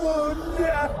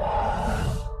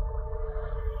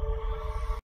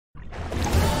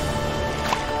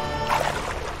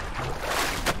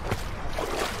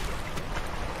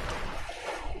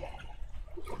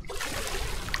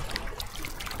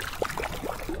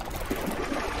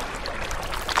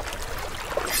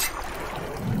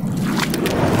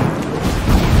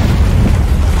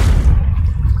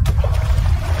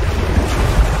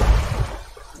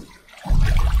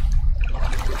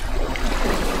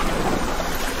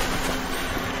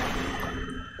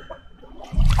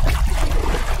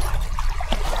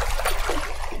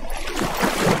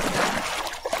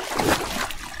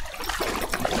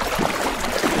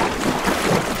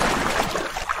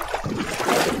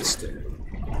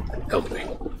 Help me.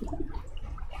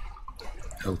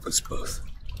 Help us both.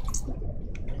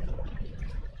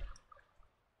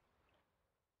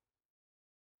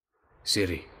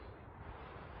 Ciri.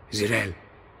 Zirel.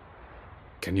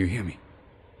 Can you hear me?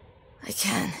 I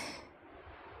can.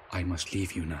 I must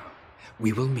leave you now.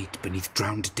 We will meet beneath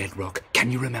drowned dead rock. Can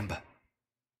you remember?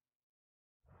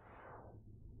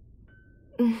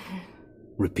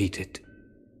 Repeat it.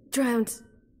 Drowned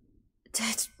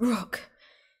dead rock.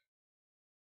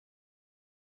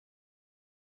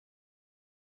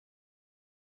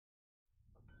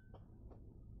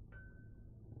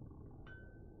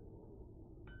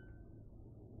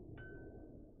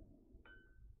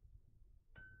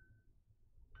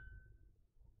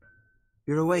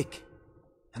 You're awake.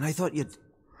 And I thought you'd...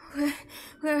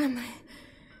 Where am I?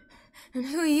 And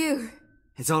who are you?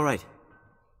 It's all right.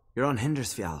 You're on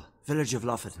Hindersfjall, village of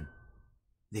Lofoten.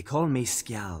 They call me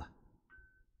Skjal.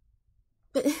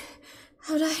 But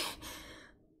how'd I...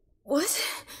 What?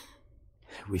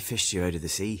 We fished you out of the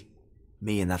sea.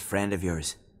 Me and that friend of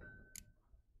yours.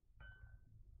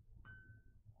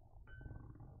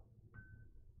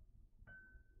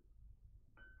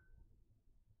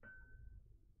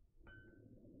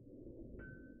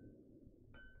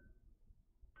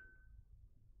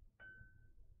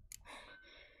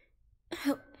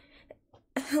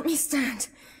 Help me stand.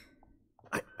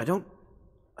 I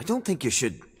don't think you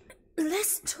should...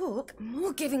 Less talk,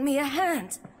 more giving me a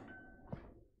hand.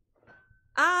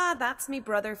 Ah, that's me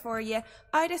brother for you.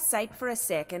 Out of sight for a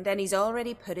second, and he's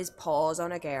already put his paws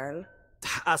on a girl.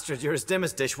 Astrid, you're as dim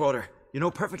as dishwater. You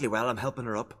know perfectly well I'm helping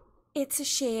her up. It's a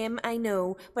shame, I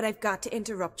know, but I've got to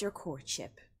interrupt your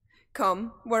courtship.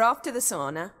 Come, we're off to the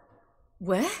sauna.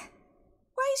 Where?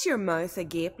 Why's your mouth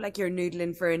agape like you're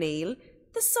noodling for an eel?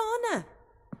 The sauna.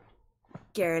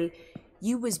 Girl,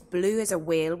 you was blue as a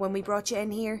whale when we brought you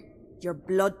in here. Your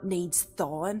blood needs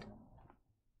thawing.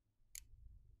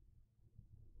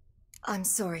 I'm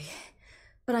sorry,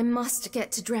 but I must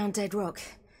get to Drowned Dead Rock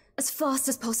as fast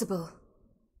as possible.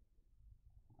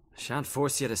 Shan't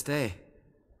force you to stay,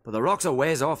 but the rock's a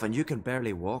ways off and you can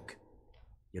barely walk.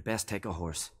 You'd best take a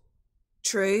horse.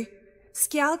 True.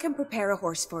 Skjal can prepare a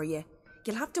horse for you.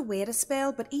 You'll have to wait a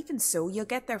spell, but even so, you'll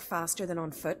get there faster than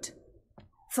on foot.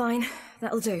 Fine,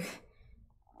 that'll do.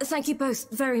 Thank you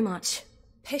both very much.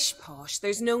 Pish-posh,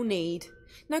 there's no need.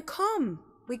 Now come,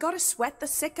 we gotta sweat the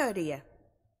sick out of you.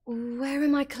 Where are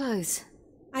my clothes?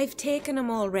 I've taken them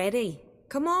already.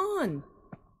 Come on.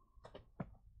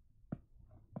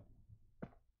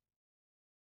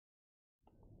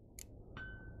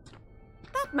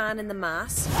 That man in the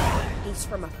mask, he's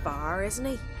from afar, isn't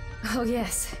he? Oh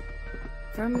yes,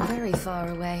 from very far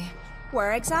away.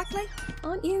 Where exactly?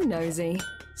 Aren't you nosy?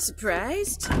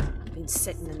 Surprised? Been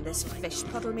sitting in this fish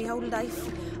puddle me whole life.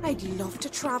 I'd love to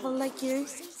travel like you.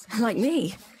 Like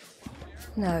me?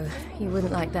 No, you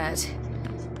wouldn't like that.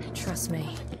 Trust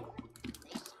me.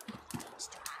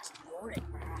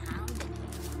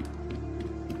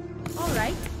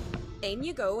 In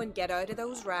you go and get out of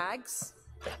those rags.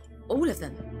 All of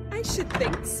them? I should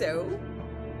think so.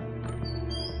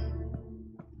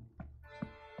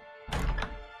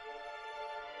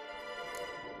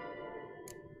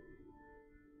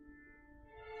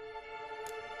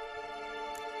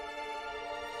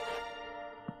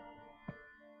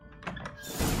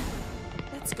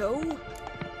 Let's go.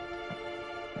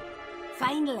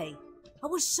 Finally. I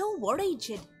was so worried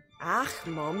you'd... Ah,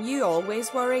 Mum, you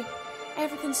always worry.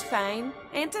 Everything's fine,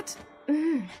 ain't it?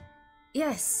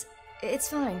 Yes, it's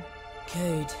fine.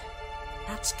 Good.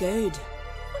 That's good.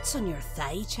 What's on your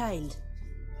thigh, child?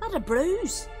 Not a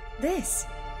bruise? This?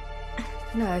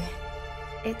 No.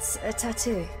 It's a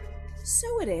tattoo.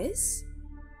 So it is.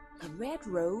 A red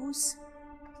rose.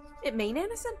 It mean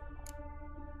anything?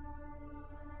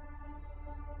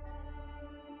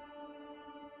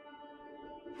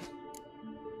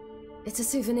 It's a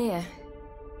souvenir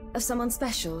of someone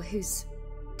special who's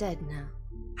dead now.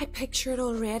 I picture it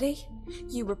already.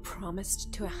 You were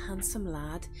promised to a handsome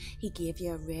lad. He gave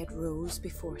you a red rose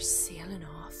before sailing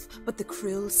off, but the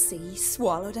cruel sea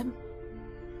swallowed him.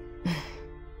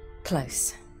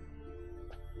 Close.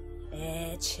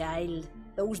 Child.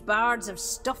 Those bards have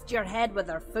stuffed your head with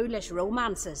their foolish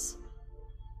romances.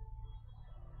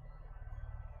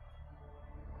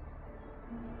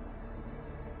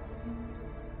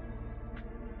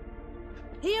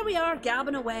 Here we are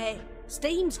gabbing away.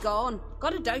 Steam's gone.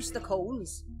 Gotta douse the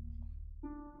coals.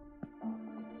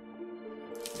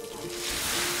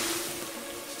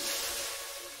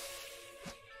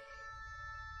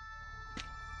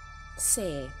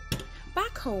 Say,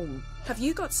 back home, have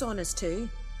you got saunas too?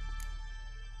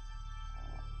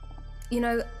 You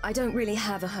know, I don't really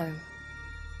have a home.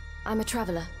 I'm a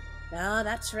traveller. Ah,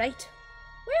 that's right.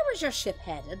 Where was your ship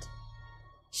headed?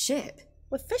 Ship?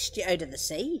 We fished you out of the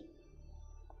sea.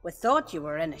 We thought you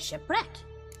were in a shipwreck.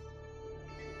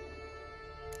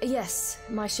 Yes,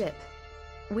 my ship.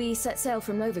 We set sail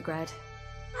from Novigrad.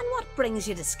 And what brings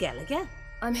you to Skellige?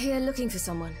 I'm here looking for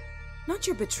someone. Not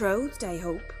your betrothed, I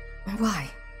hope. Why?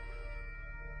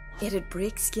 It'd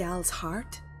break Skjal's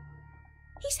heart.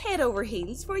 He's head over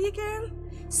heels for you, girl.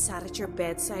 Sat at your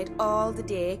bedside all the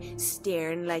day,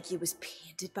 staring like he was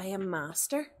painted by a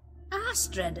master.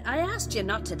 Astrid, I asked you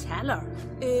not to tell her.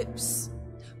 Oops.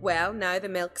 Well, now the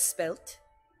milk's spilt.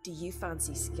 Do you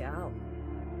fancy Skjal?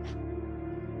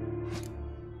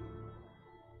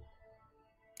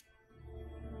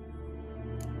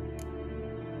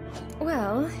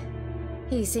 Well,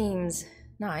 he seems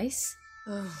nice.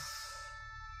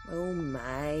 Oh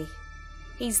my.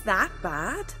 He's that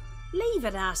bad? Leave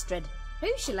it, Astrid.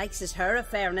 Who she likes is her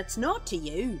affair and it's not to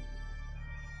you.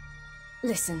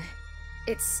 Listen,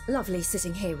 it's lovely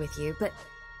sitting here with you, but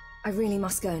I really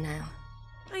must go now.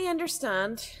 I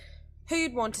understand.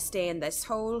 Who'd want to stay in this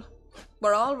hole?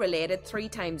 We're all related 3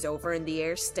 times over and the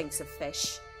air stinks of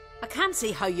fish. I can't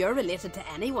see how you're related to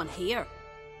anyone here.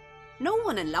 No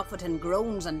one in Lofoten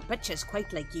groans and bitches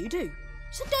quite like you do.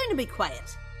 Sit down and be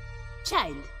quiet.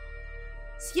 Child,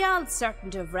 Skjal's certain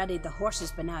to have readied the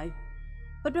horses by now.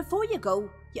 But before you go,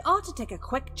 you ought to take a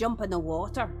quick jump in the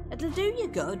water. It'll do you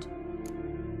good.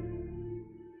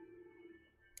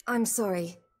 I'm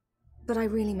sorry, but I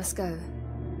really must go.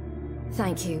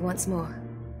 Thank you once more.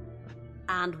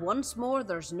 And once more,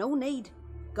 there's no need.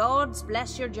 Gods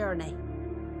bless your journey.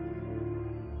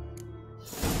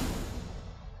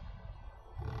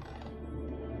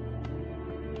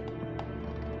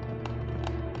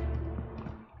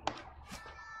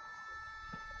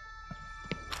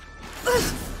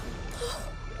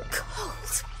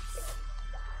 Cold.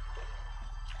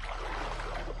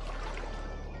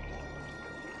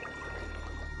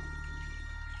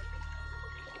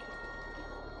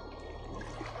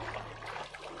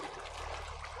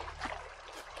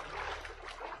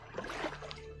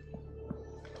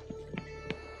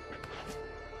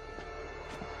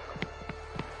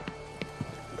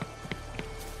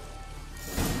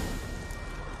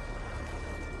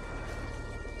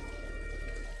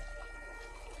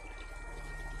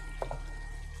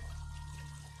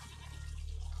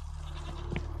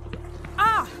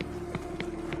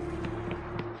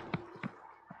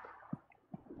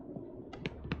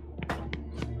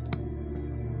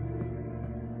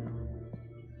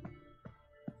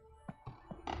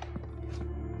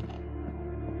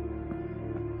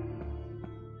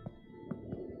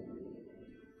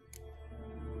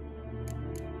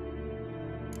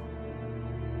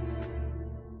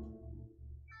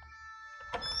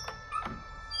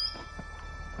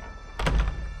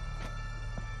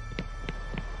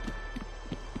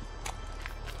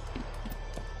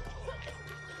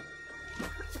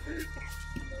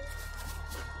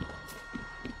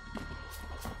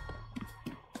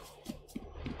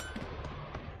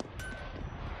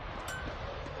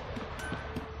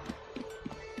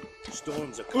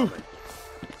 storms are coming.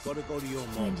 Gotta go to your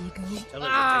mom. Where do you go? Tell her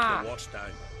to take the wash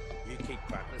down. You keep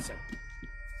practicing.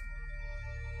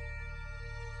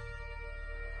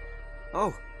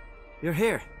 Oh, you're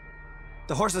here.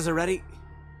 The horses are ready.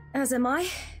 As am I.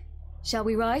 Shall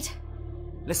we ride?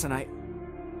 Listen, I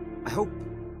hope...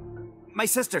 My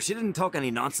sister, she didn't talk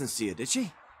any nonsense to you, did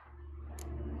she?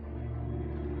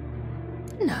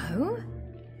 No.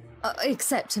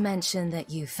 Except to mention that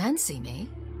you fancy me.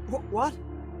 What?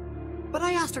 But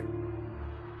I asked her...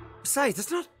 Besides,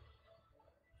 it's not...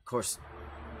 Of course,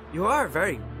 you are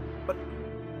very... But...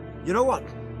 You know what?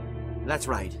 Let's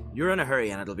ride. You're in a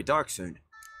hurry and it'll be dark soon.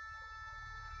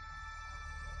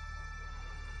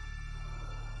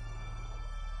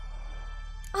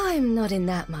 I'm not in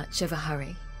that much of a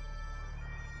hurry.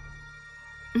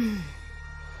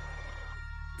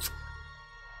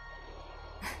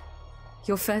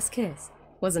 Your first kiss,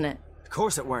 wasn't it? Of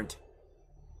course it weren't.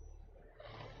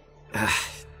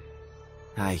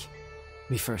 Aye.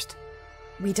 Me first.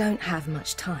 We don't have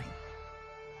much time.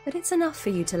 But it's enough for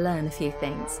you to learn a few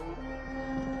things.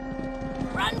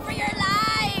 Run for your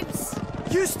lives!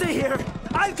 You stay here!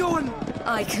 I'll go and...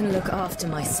 I can look after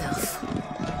myself.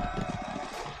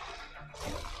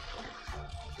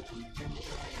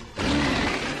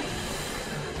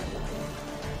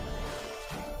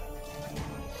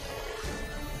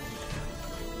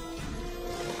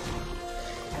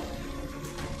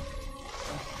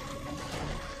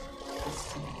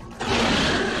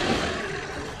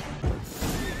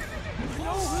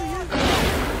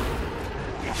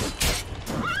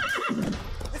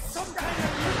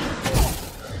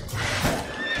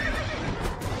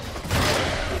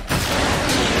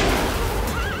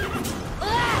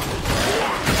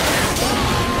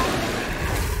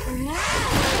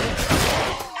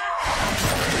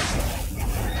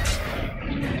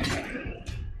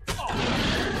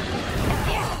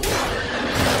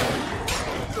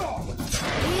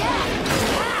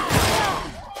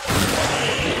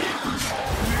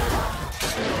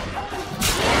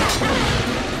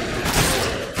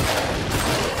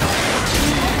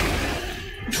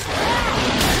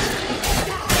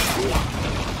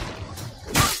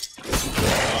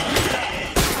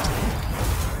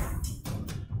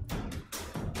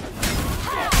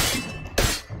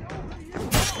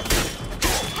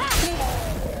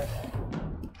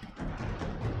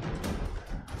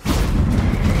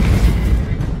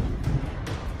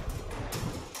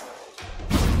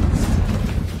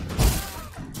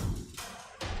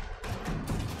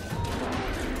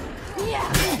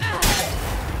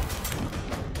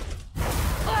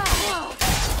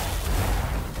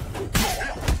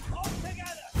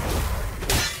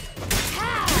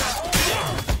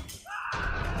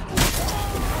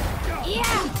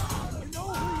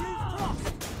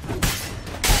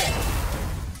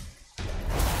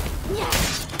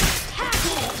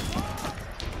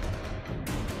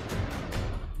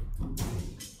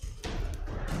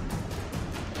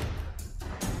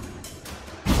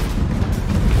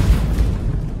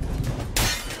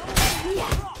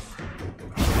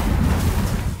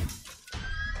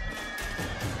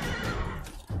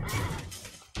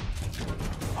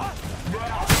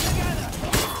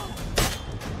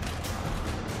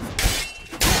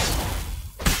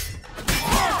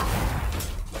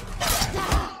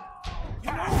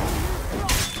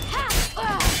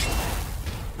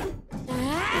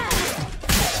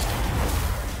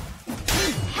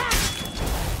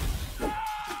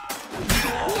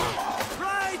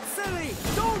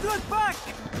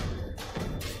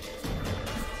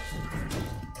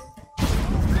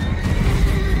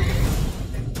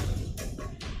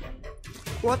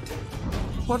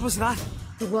 What was that?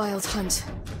 The Wild Hunt.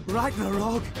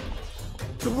 Ragnarok?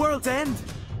 The world's end?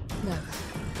 No,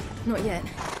 not yet.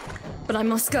 But I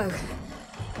must go.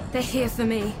 They're here for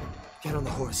me. Get on the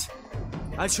horse.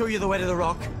 I'll show you the way to the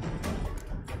rock.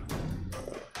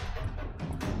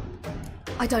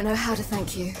 I don't know how to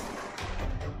thank you.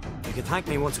 You can thank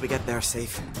me once we get there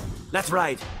safe. Let's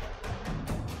ride.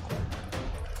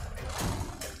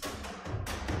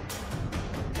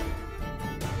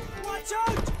 Watch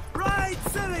out! Ride,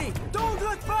 silly! Don't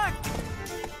look back!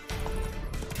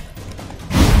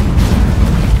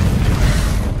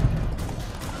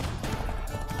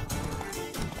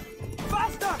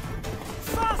 Faster!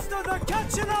 Faster! They're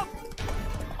catching up!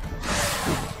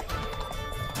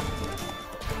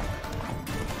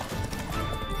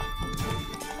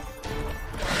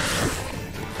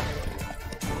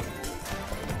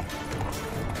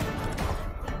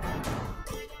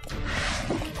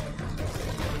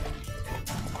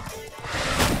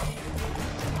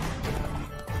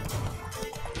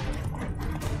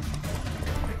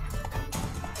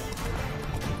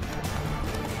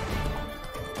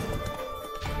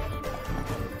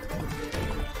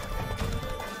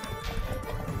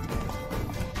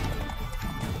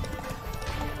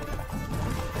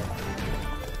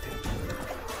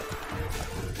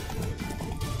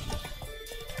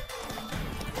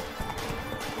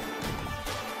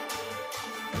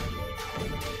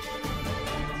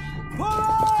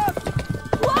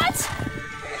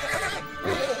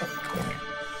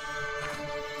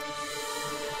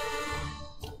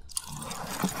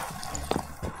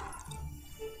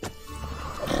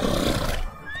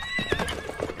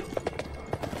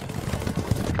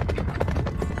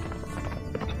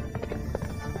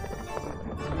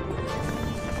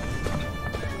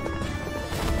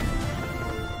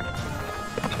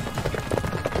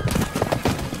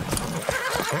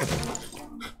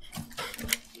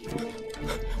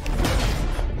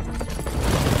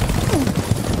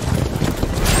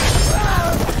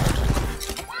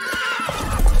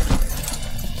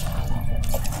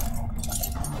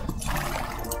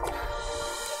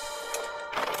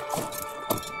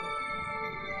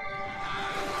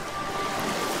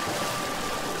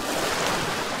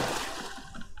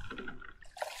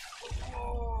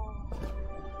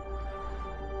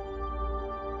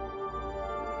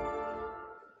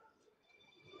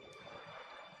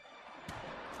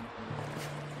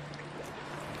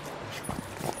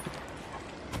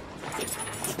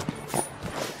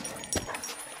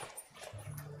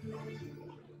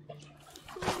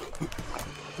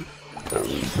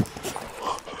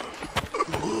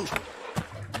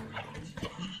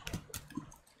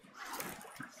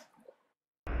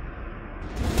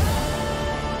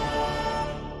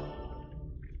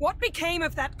 What became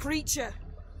of that creature?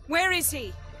 Where is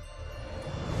he?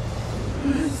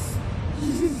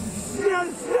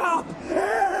 Stop!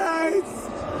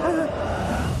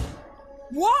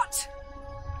 What?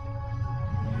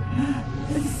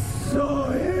 I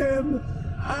saw him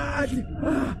at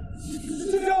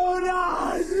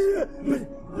Jonas,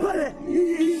 but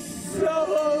he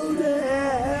sold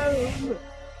him.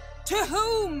 To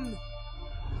whom?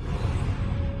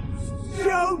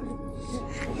 Don't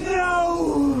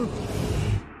know.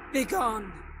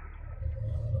 Begone.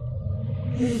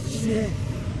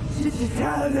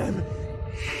 Tell them.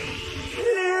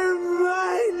 Clear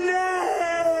my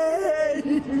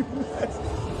name.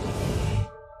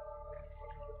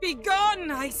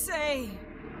 Begone, I say.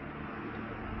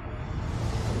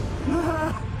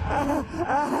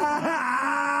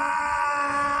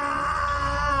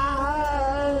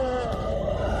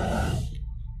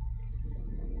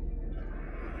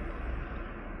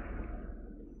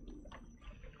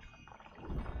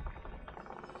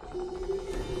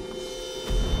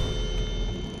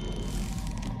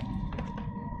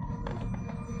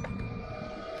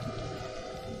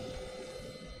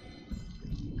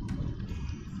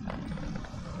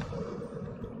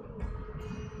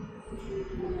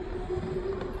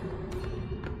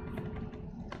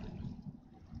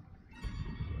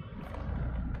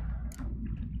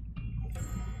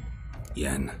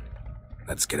 Yen,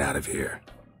 let's get out of here.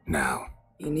 Now.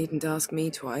 You needn't ask me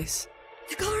twice.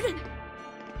 The garden!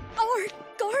 Our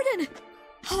garden!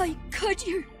 How could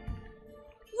you?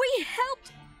 We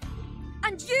helped!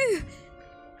 And you!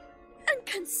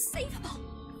 Inconceivable!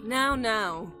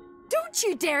 Now. Don't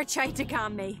you dare try to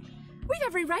calm me! We've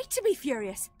every right to be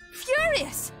furious!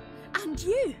 Furious! And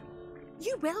you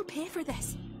will pay for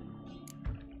this.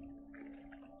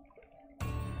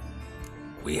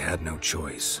 We had no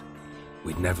choice.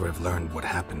 We'd never have learned what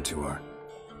happened to her.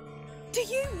 Do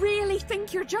you really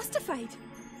think you're justified?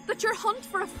 That your hunt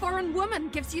for a foreign woman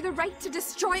gives you the right to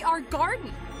destroy our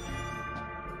garden?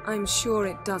 I'm sure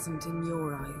it doesn't in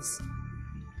your eyes.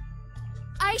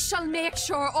 I shall make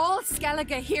sure all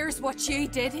Skellige hears what you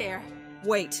did here.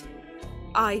 Wait.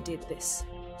 I did this.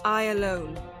 I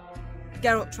alone.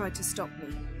 Geralt tried to stop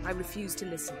me. I refused to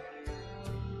listen.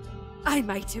 I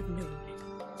might have known.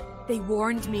 They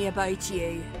warned me about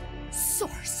you.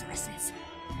 Sorceresses.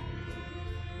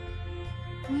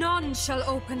 None shall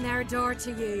open their door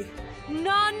to you.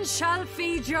 None shall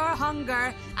feed your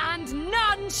hunger, and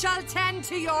none shall tend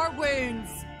to your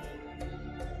wounds.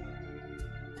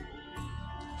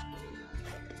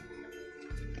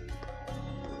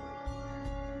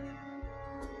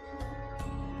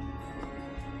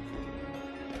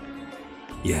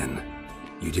 Yen,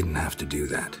 you didn't have to do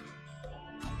that.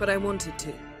 But I wanted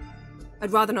to.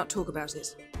 I'd rather not talk about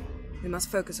it. We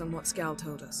must focus on what Skal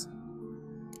told us.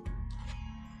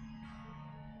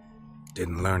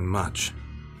 Didn't learn much,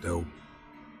 though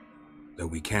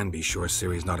we can be sure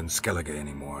Ciri's not in Skellige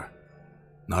anymore.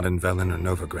 Not in Velen or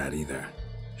Novigrad either.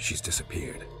 She's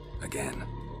disappeared. Again.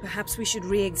 Perhaps we should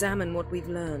re-examine what we've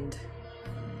learned.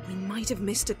 We might have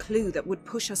missed a clue that would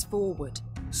push us forward.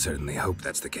 Certainly hope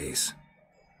that's the case.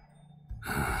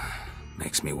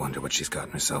 Makes me wonder what she's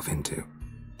gotten herself into.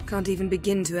 Can't even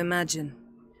begin to imagine.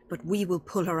 But we will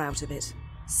pull her out of it.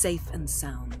 Safe and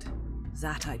sound.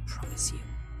 That I promise you.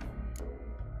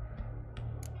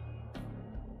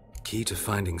 Key to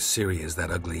finding Ciri is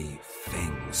that ugly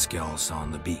thing Skjall saw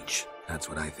on the beach. That's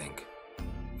what I think.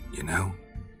 You know,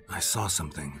 I saw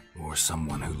something, or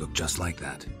someone who looked just like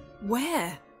that.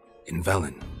 Where? In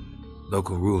Velen.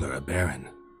 Local ruler, a baron,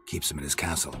 keeps him in his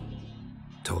castle.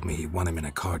 Told me he won him in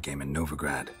a card game in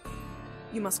Novigrad.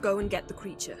 You must go and get the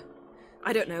creature.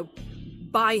 I don't know,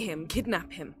 buy him,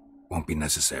 kidnap him. Won't be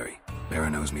necessary.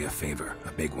 Baron owes me a favor,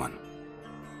 a big one.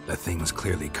 The thing's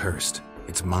clearly cursed.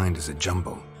 Its mind is a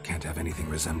jumble. Can't have anything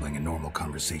resembling a normal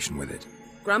conversation with it.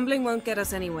 Grumbling won't get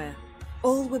us anywhere.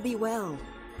 All will be well.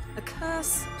 A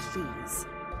curse, please.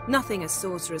 Nothing a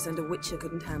sorceress and a witcher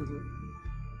couldn't handle.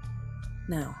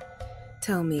 Now,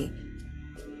 tell me,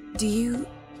 do you...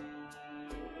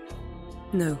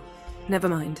 No, never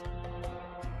mind.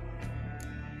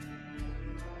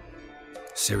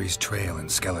 Ciri's trail in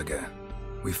Skellige.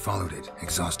 We followed it,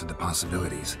 exhausted the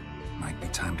possibilities. Might be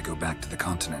time to go back to the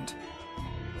continent.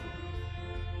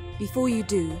 Before you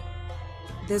do,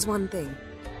 there's one thing.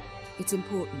 It's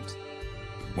important.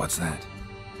 What's that?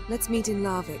 Let's meet in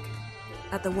Larvik,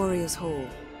 at the Warriors' Hall.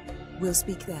 We'll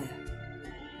speak there.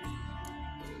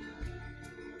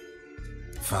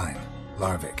 Fine.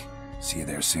 Larvik. See you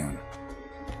there soon.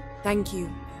 Thank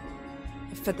you.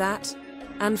 For that,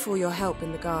 and for your help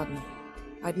in the garden.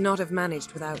 I'd not have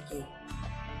managed without you.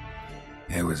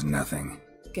 It was nothing.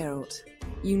 Geralt,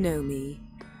 you know me.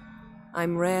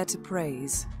 I'm rare to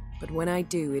praise, but when I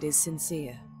do, it is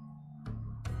sincere.